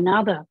it by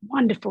another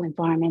wonderful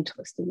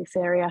environmentalist in this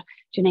area,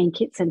 Janine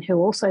Kitson, who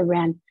also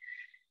ran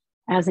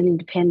as an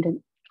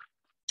independent.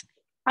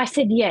 I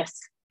said yes,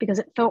 because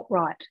it felt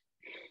right.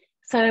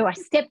 So I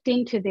stepped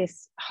into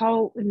this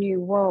whole new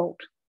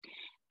world.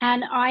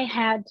 And I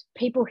had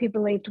people who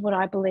believed what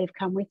I believe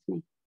come with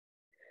me,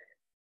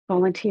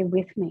 volunteer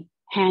with me,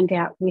 hand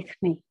out with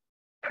me,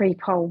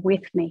 pre-poll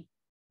with me,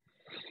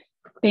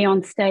 be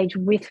on stage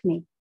with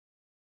me.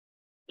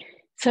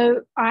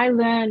 So I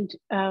learned,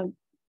 and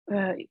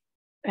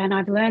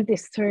I've learned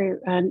this through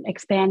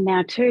Expand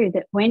now too,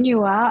 that when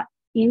you are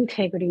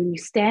integrity, when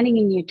you're standing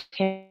in your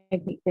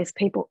integrity, there's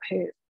people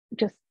who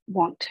just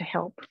want to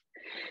help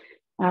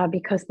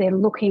because they're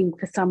looking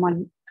for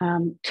someone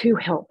to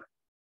help.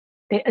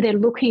 They're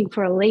looking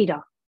for a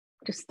leader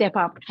to step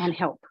up and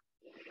help.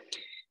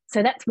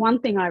 So that's one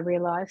thing I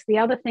realised. The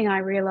other thing I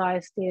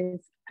realised is,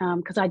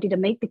 because I did a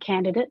meet the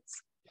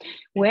candidates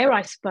where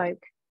I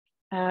spoke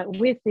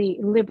with the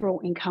Liberal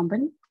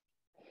incumbent,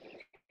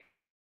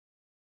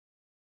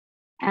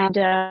 and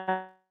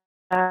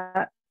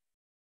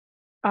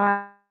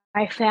I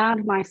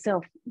found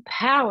myself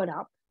powered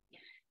up,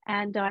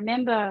 and I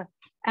remember,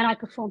 and I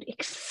performed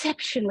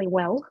exceptionally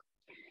well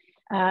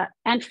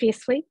and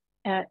fiercely.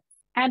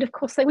 And of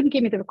course, they wouldn't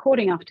give me the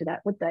recording after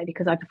that, would they?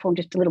 Because I performed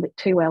just a little bit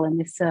too well in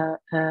this. So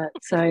there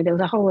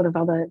was a whole lot of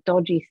other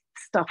dodgy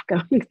stuff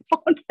going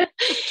on.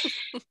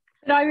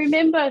 But I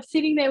remember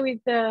sitting there with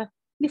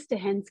Mr.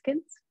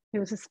 Henskins, who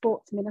was a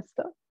sports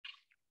minister.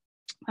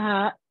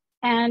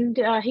 And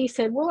he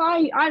said, well,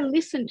 I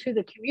listened to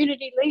the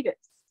community leaders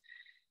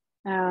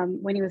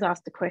when he was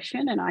asked a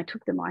question, and I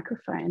took the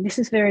microphone. This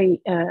is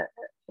very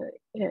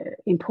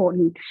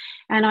important.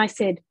 And I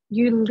said,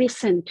 you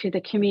listen to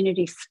the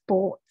community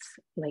sports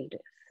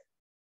leaders.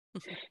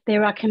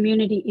 There are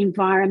community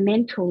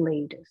environmental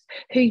leaders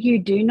who you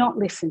do not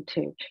listen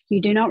to.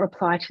 You do not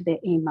reply to their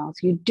emails.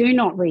 You do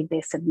not read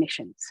their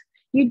submissions.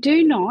 You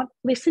do not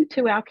listen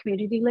to our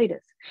community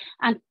leaders,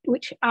 and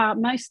which are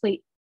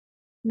mostly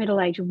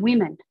middle-aged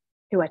women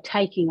who are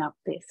taking up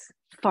this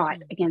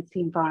fight against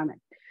the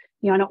environment.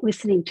 You are not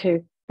listening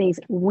to these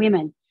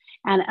women.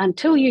 And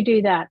until you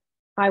do that,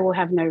 I will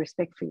have no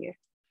respect for you.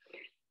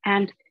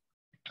 And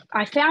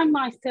I found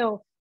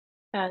myself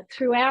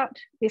throughout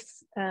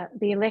this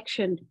the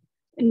election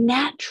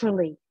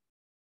naturally,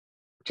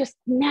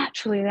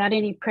 without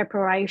any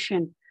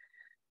preparation,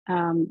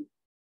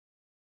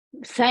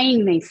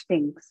 saying these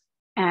things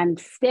and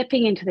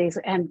stepping into these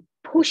and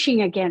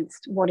pushing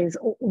against what is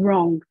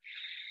wrong.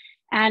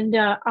 And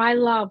I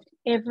loved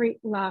every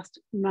last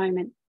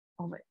moment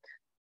of it.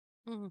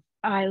 Mm.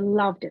 I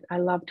loved it. I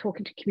loved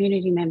talking to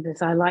community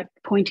members. I liked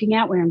pointing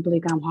out we're in Blue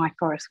Gum High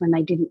Forest when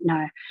they didn't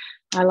know.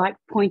 I liked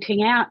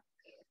pointing out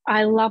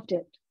I loved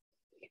it.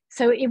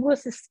 So it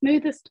was the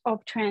smoothest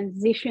of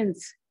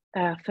transitions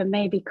for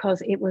me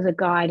because it was a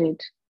guided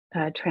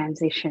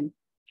transition,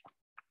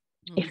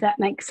 if that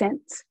makes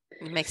sense.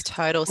 It makes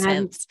total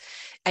sense.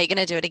 Are you going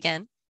to do it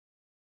again?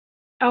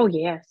 Oh,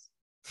 yes.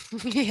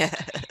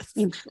 Yes.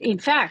 In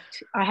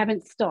fact, I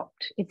haven't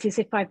stopped. It's as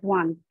if I've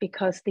won,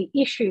 because the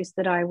issues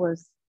that I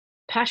was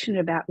passionate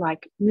about,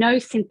 like no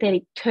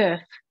synthetic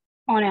turf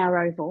on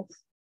our ovals,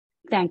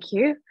 thank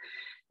you.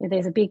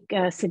 There's a big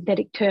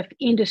synthetic turf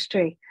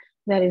industry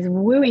that is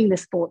wooing the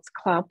sports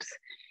clubs,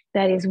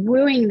 that is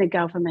wooing the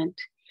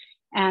government,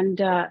 and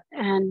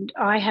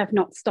I have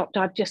not stopped.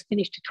 I've just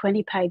finished a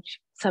 20-page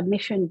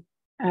submission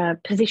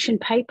position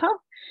paper,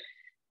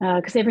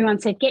 because everyone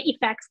said, get your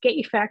facts, get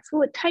your facts.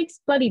 Well, it takes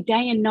bloody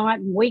day and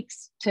night and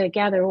weeks to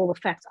gather all the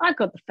facts. I've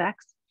got the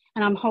facts,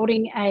 and I'm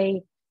holding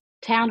a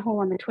town hall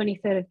on the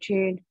 23rd of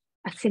June,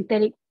 a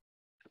synthetic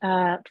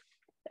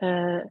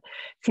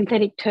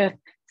turf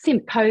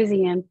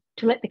symposium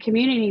to let the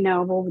community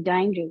know of all the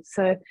dangers.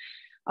 So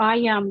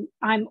I'm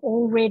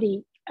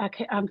already,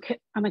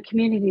 I'm a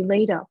community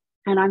leader,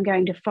 and I'm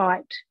going to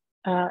fight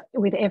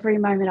with every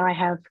moment I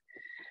have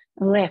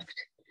left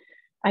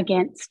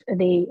against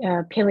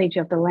the pillage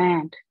of the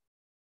land.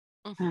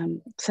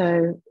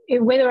 So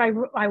whether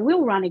I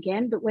will run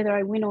again, but whether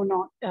I win or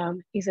not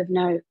is of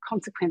no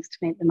consequence to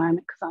me at the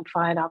moment, because I'm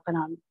fired up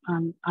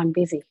and I'm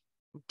busy.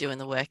 Doing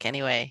the work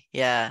anyway.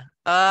 Yeah.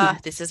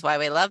 This is why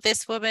we love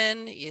this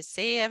woman. You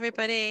see,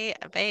 everybody,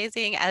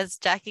 amazing. As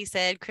Jackie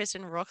said,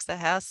 Kristyn rocks the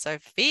house. So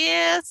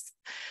fierce.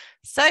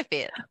 So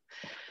fierce.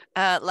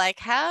 Like,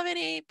 how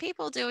many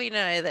people do we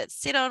know that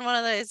sit on one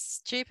of those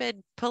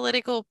stupid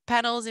political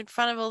panels in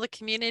front of all the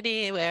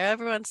community where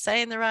everyone's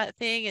saying the right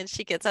thing, and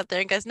she gets up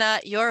there and goes, nah,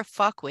 you're a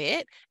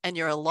fuckwit and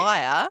you're a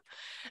liar,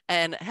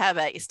 and how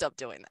about you stop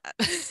doing that?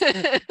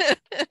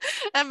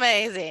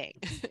 Amazing.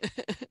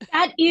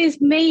 That is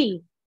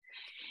me.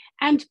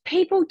 And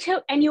people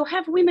and you'll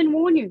have women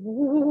warn you,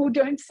 oh,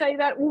 don't say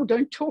that, oh,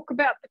 don't talk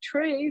about the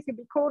trees, you'll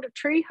be called a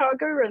tree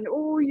hugger, and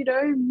oh,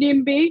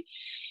 NIMBY.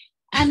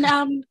 And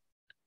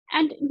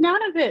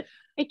none of it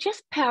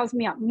just powers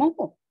me up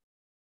more.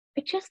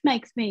 It just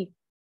makes me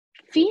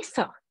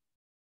fiercer.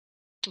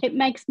 It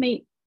makes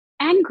me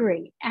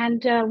angry.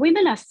 And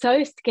women are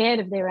so scared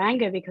of their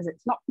anger because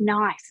it's not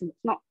nice, and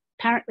it's not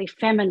apparently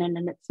feminine,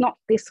 and it's not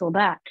this or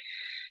that.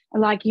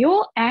 Like,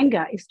 your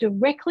anger is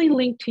directly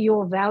linked to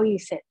your value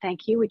set,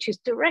 thank you, which is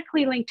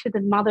directly linked to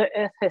the Mother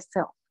Earth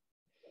herself.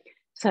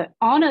 So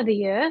honor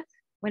the earth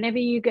whenever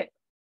you get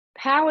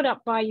powered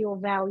up by your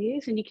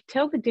values, and you can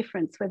tell the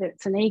difference whether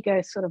it's an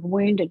ego sort of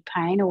wounded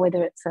pain, or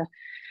whether it's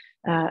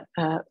a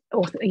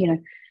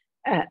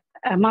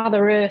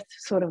Mother Earth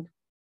sort of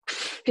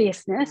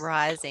fierceness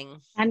rising,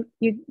 and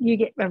you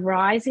get a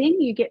rising,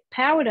 you get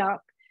powered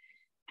up,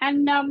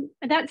 and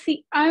that's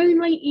the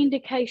only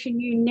indication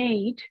you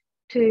need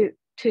to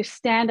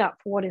stand up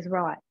for what is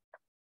right.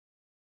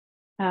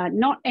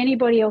 Not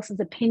anybody else's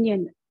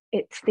opinion.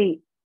 It's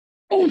the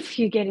oomph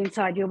you get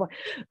inside your body.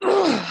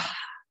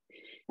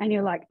 And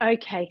you're like,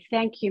 okay,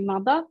 thank you,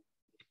 Mother.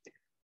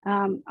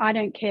 I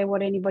don't care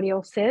what anybody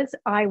else says.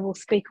 I will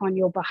speak on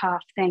your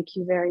behalf. Thank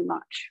you very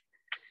much.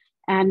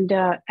 And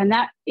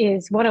that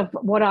is what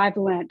I've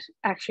learned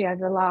actually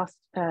over the last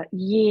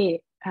year,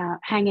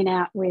 hanging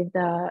out with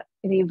the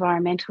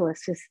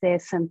environmentalists. Is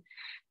there's some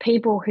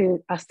people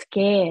who are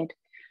scared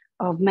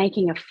of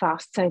making a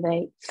fuss, so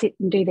they sit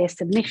and do their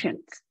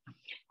submissions,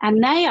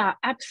 and they are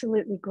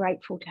absolutely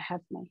grateful to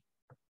have me.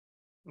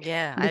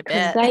 Yeah, because I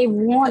bet. They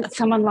want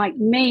someone like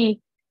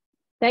me.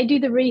 They do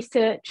the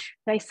research.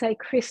 They say,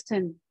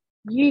 Kristyn,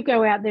 you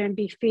go out there and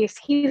be fierce.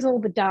 Here's all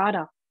the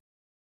data.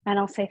 And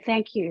I'll say,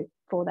 thank you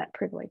for that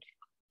privilege.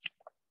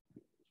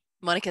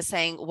 Monica's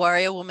saying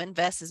warrior woman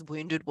versus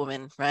wounded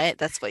woman, right?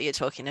 That's what you're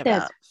talking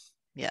about.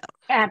 Yeah.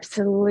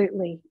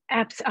 Absolutely.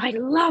 I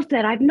love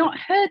that. I've not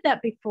heard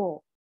that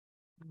before.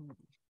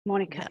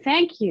 Monica,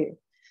 thank you.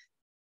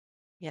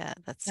 Yeah,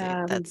 that's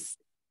fabulous.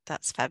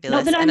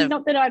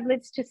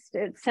 Let's just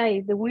say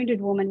the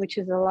wounded woman, which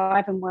is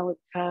alive and well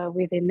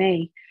within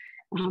me.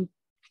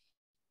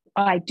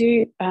 I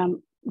do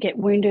get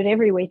wounded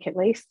every week at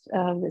least.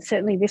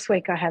 Certainly this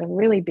week I had a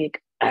really big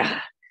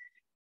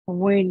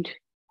wound.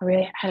 I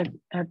really had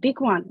a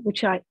big one,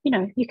 which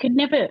you could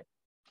never,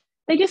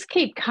 they just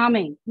keep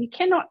coming.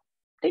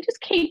 They just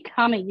keep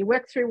coming. You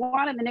work through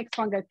one and the next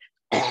one goes,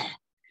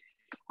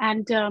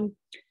 and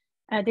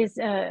there's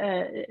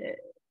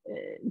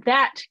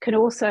that can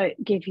also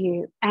give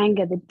you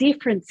anger. The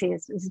difference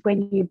is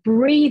when you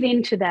breathe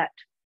into that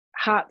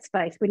heart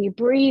space, when you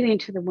breathe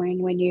into the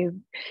wound, when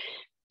you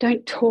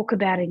don't talk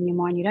about it in your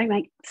mind, you don't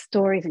make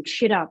stories and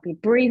shit up, you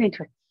breathe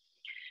into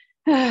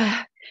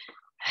it.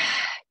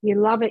 You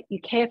love it,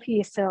 you care for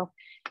yourself,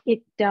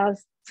 it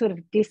does sort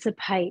of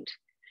dissipate,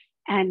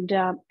 and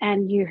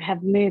you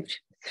have moved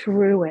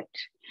through it.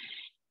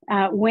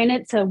 When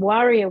it's a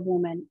warrior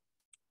woman,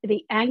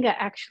 the anger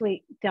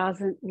actually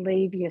doesn't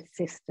leave your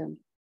system.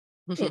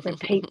 It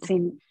repeats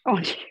in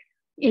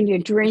your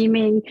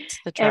dreaming,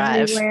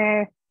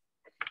 everywhere.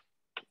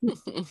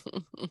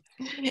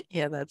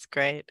 Yeah, that's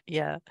great.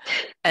 Yeah.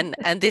 And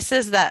this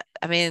is that,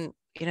 I mean,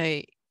 you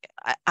know,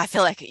 I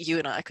feel like you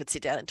and I could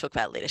sit down and talk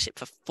about leadership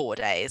for 4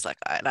 days.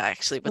 And I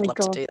actually would My love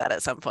God. to do that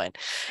at some point.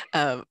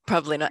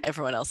 Probably not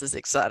everyone else is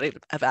excited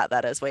about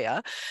that as we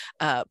are.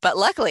 But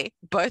luckily,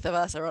 both of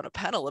us are on a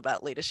panel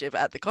about leadership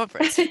at the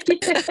conference. So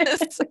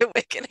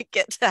we're going to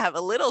get to have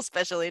a little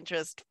special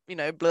interest,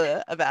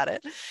 blur about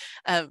it.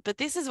 But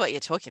this is what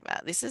you're talking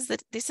about. This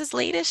is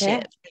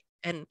leadership.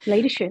 And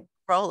leadership.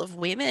 Role of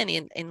women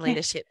in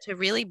leadership to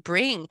really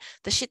bring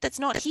the shit that's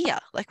not here.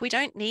 Like, we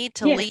don't need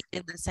to lead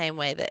in the same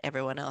way that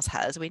everyone else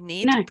has. We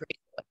need to bring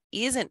what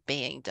isn't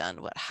being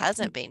done, what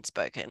hasn't been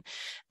spoken,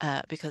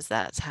 because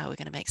that's how we're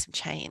going to make some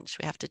change.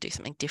 We have to do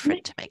something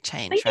different to make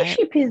change,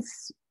 leadership right?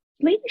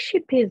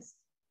 Leadership is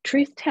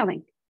truth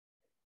telling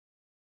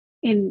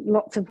in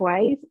lots of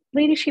ways.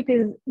 Leadership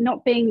is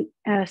not being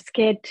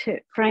scared to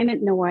frame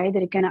it in a way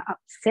that are going to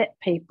upset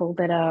people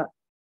that are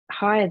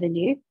higher than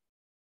you.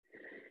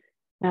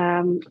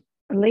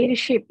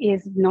 Leadership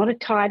is not a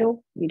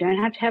title. You don't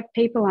have to have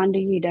people under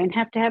you. You don't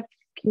have to have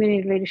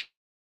community leadership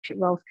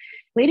roles.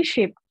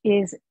 Leadership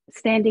is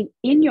standing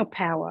in your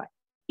power,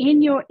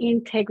 in your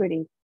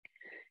integrity,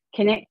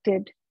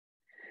 connected,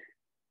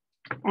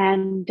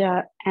 and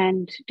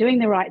doing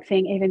the right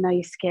thing, even though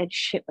you're scared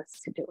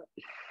shitless to do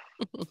it.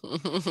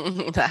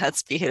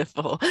 That's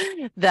beautiful.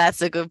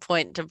 That's a good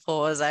point to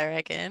pause, I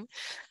reckon.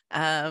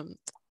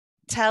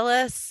 Tell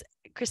us,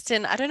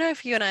 Kristyn, I don't know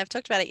if you and I have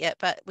talked about it yet,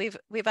 but we've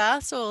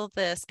asked all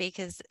the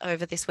speakers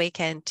over this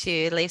weekend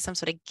to leave some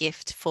sort of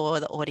gift for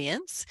the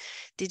audience.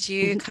 Did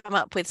you come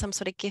up with some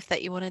sort of gift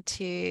that you wanted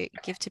to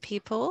give to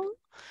people?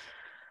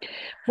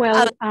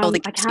 Well, all the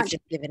gifts you've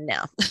just given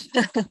now.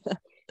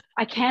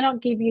 I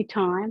cannot give you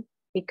time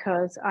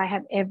because I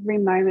have every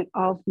moment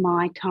of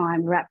my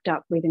time wrapped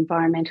up with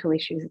environmental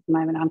issues at the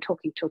moment. I'm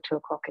talking till 2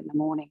 o'clock in the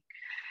morning.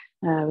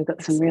 We've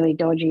got some really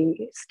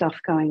dodgy stuff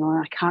going on.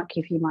 I can't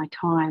give you my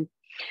time.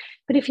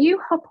 But if you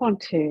hop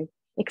onto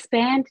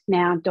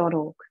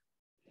expandnow.org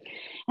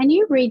and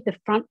you read the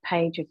front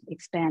page of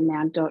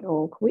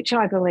expandnow.org, which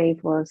I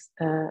believe was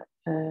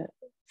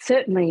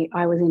certainly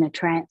I was in a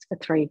trance for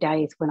 3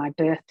 days when I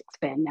birthed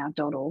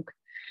expandnow.org.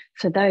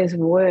 So those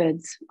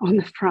words on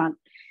the front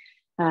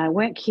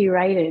weren't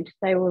curated.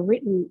 They were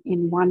written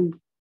in one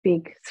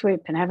big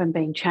swoop and haven't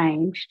been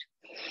changed.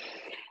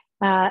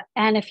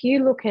 And if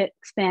you look at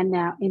Expand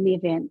Now in the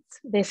events,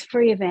 there's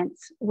free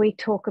events. We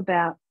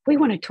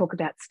want to talk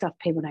about stuff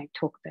people don't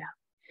talk about.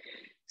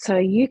 So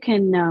you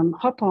can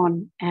hop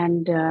on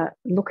and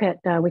look at,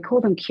 we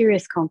call them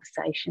curious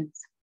conversations.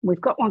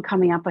 We've got one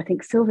coming up, I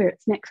think, Sylvia,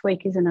 it's next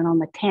week, isn't it, on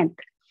the 10th,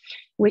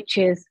 which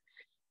is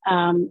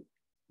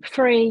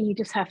free. You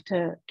just have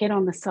to get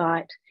on the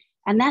site.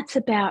 And that's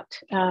about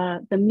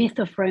the myth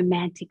of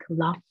romantic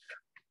love.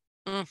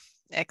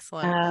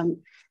 Excellent.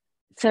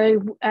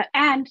 So,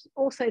 and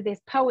also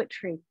there's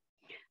poetry.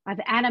 I've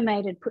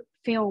animated, put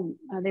film.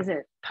 There's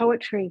a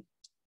poetry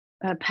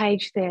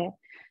page there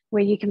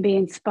where you can be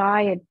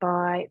inspired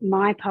by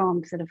my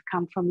poems that have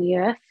come from the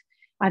earth.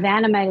 I've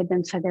animated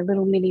them so they're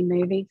little mini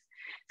movies.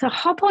 So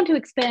hop onto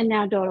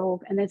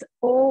expandnow.org and there's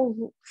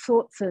all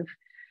sorts of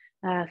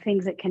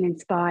things that can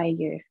inspire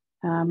you.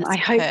 I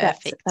hope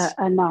that's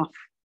enough.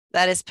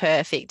 That is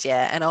perfect,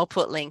 yeah. And I'll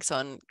put links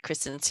on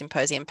Kristyn's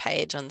symposium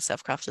page on the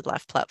Self-Crafted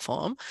Life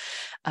platform.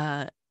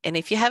 And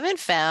if you haven't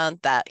found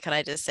that, can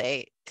I just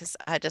say, because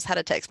I just had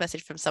a text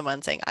message from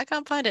someone saying, I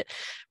can't find it.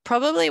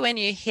 Probably when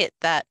you hit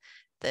that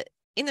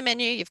in the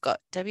menu, you've got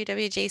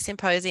WWG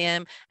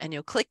Symposium and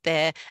you'll click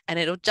there and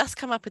it'll just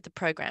come up with the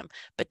program.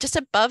 But just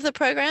above the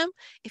program,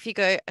 if you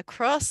go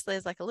across,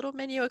 there's like a little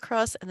menu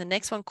across and the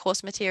next one,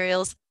 course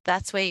materials,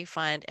 that's where you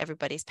find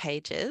everybody's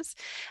pages.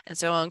 And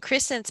so on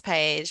Kristyn's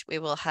page, we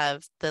will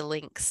have the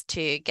links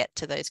to get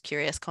to those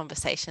curious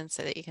conversations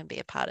so that you can be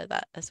a part of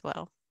that as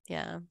well.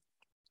 Yeah.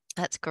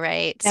 That's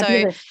great.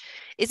 Fabulous. So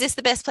is this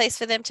the best place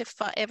for them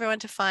everyone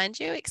to find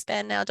you?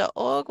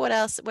 Expandnow.org.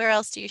 Where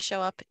else do you show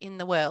up in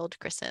the world,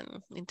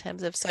 Kristyn, in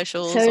terms of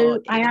socials or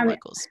even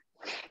locals?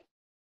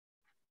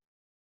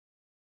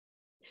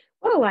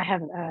 Well, I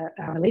have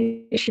a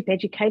leadership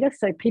educator,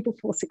 so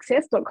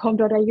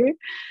peopleforsuccess.com.au.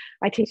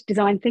 I teach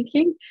design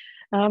thinking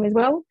as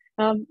well.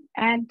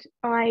 And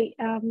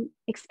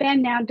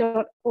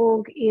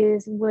expandnow.org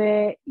is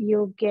where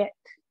you'll get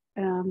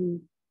the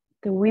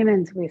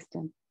women's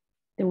wisdom.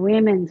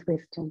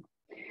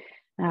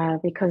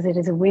 Because it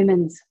is a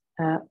women's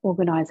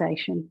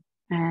organisation.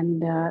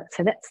 And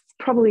so that's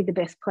probably the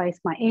best place.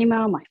 My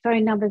email, my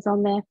phone number's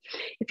on there.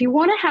 If you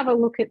want to have a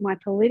look at my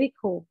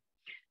political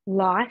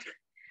life,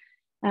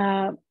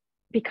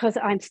 because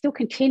I'm still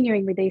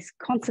continuing with these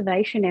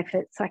conservation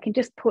efforts, I can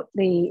just put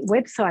the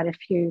website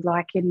if you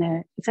like in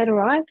there. Is that all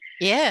right?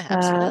 Yeah,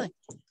 absolutely.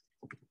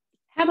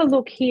 Have a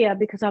look here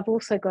because I've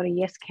also got a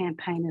Yes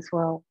campaign as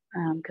well.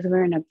 Because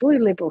we're in a blue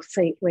Liberal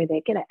seat where they're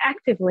going to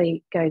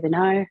actively go the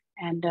no.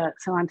 And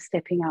so I'm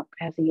stepping up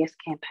as a Yes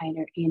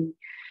campaigner in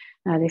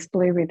this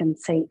blue ribbon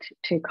seat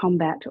to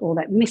combat all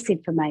that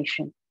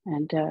misinformation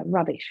and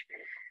rubbish.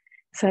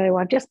 So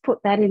I've just put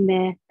that in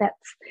there.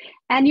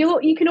 And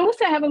you can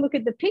also have a look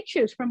at the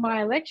pictures from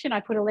my election.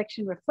 I put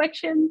election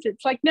reflections.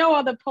 It's like no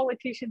other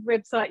politician's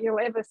website you'll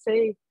ever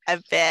see.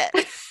 I bet.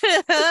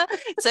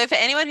 So for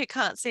anyone who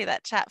can't see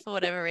that chat for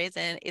whatever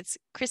reason, it's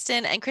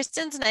Kristyn, and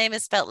Kristyn's name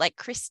is spelled like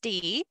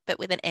Christy, but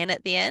with an N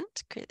at the end,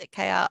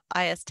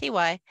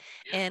 Kristy.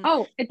 And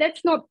oh,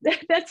 that's not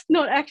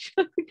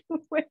actually the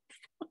website.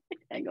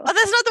 Hang on. Oh,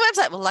 that's not the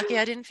website. Well, lucky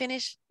I didn't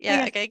finish.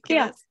 Yeah, okay, give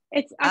us.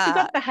 I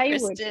forgot the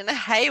Haywood. Kristyn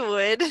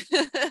Haywood.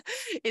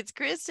 It's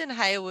Kristyn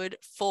Haywood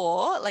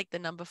 4, like the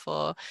number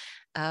 4,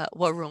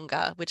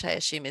 Wahroonga, which I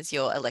assume is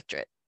your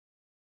electorate.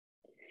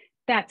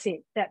 That's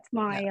it. That's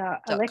my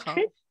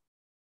electorate.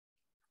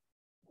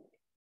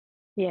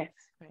 Yes.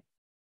 Right.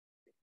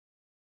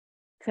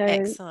 So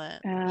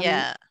excellent.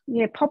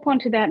 Yeah, pop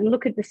onto that and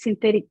look at the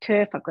synthetic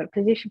turf. I've got a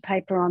position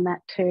paper on that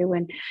too,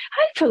 and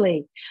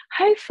hopefully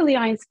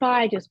I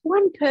inspire just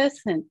one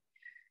person,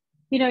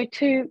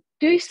 to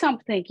do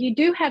something. You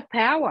do have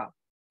power.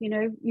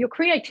 Your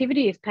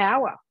creativity is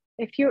power.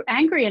 If you're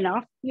angry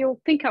enough,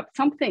 you'll think up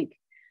something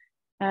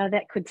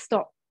that could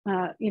stop,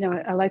 a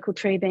local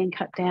tree being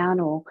cut down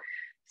or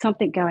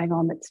something going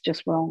on that's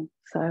just wrong.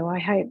 So I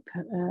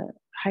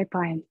hope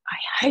I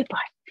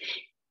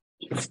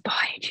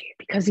inspired you,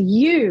 because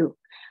you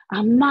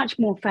are much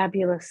more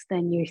fabulous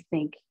than you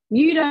think.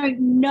 You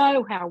don't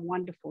know how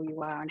wonderful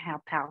you are and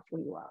how powerful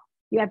you are.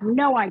 You have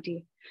no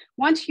idea.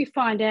 Once you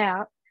find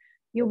out,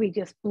 you'll be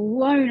just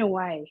blown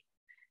away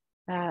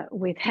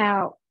with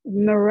how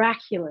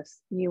miraculous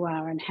you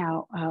are and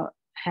how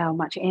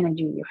much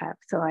energy you have.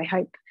 So I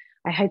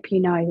hope you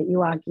know that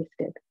you are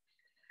gifted.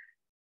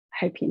 I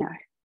hope you know.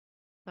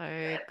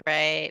 So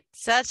great.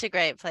 Such a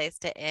great place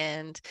to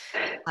end.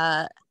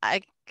 I'm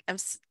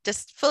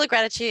just full of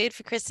gratitude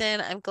for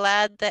Kristyn. I'm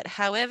glad that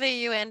however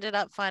you ended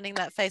up finding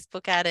that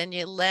Facebook ad and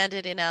you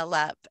landed in our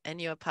lap and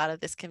you are part of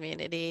this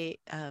community.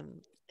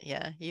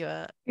 You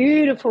are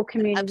beautiful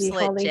community,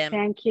 Hollie. Gem.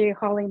 Thank you,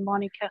 Hollie,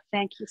 Monica.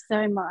 Thank you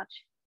so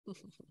much.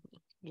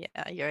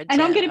 Yeah, you're a gem.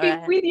 And I'm going to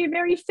be with you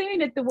very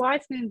soon at the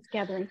Wise Women's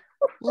gathering.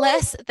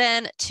 Less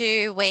than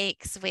 2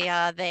 weeks, we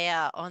are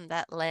there on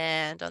that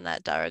land, on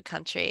that Darug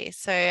country.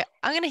 So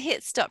I'm going to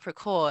hit stop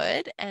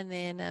record, and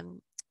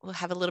then we'll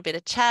have a little bit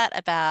of chat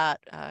about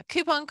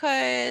coupon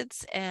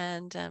codes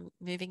and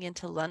moving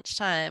into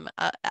lunchtime.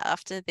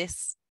 After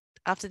this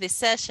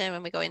session,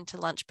 when we go into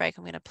lunch break,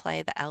 I'm going to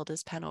play the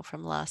elders panel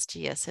from last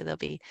year. So there'll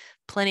be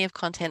plenty of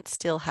content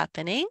still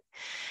happening.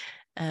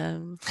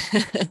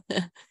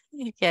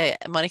 Yeah,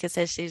 Monica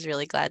says she's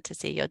really glad to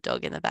see your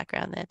dog in the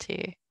background there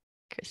too,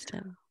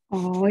 Kristyn.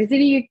 Oh, isn't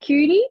he a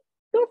cutie?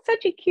 You're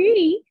such a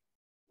cutie.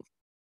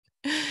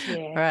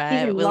 Yeah, right.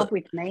 He's in love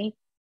with me.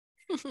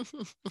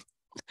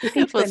 He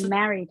thinks we're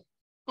married.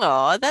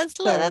 Oh, that's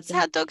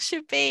how dogs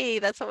should be.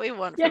 That's what we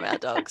want from our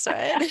dogs,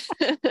 right?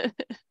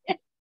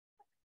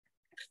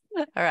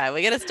 All right,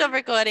 we're going to stop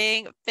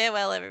recording.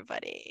 Farewell,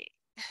 everybody.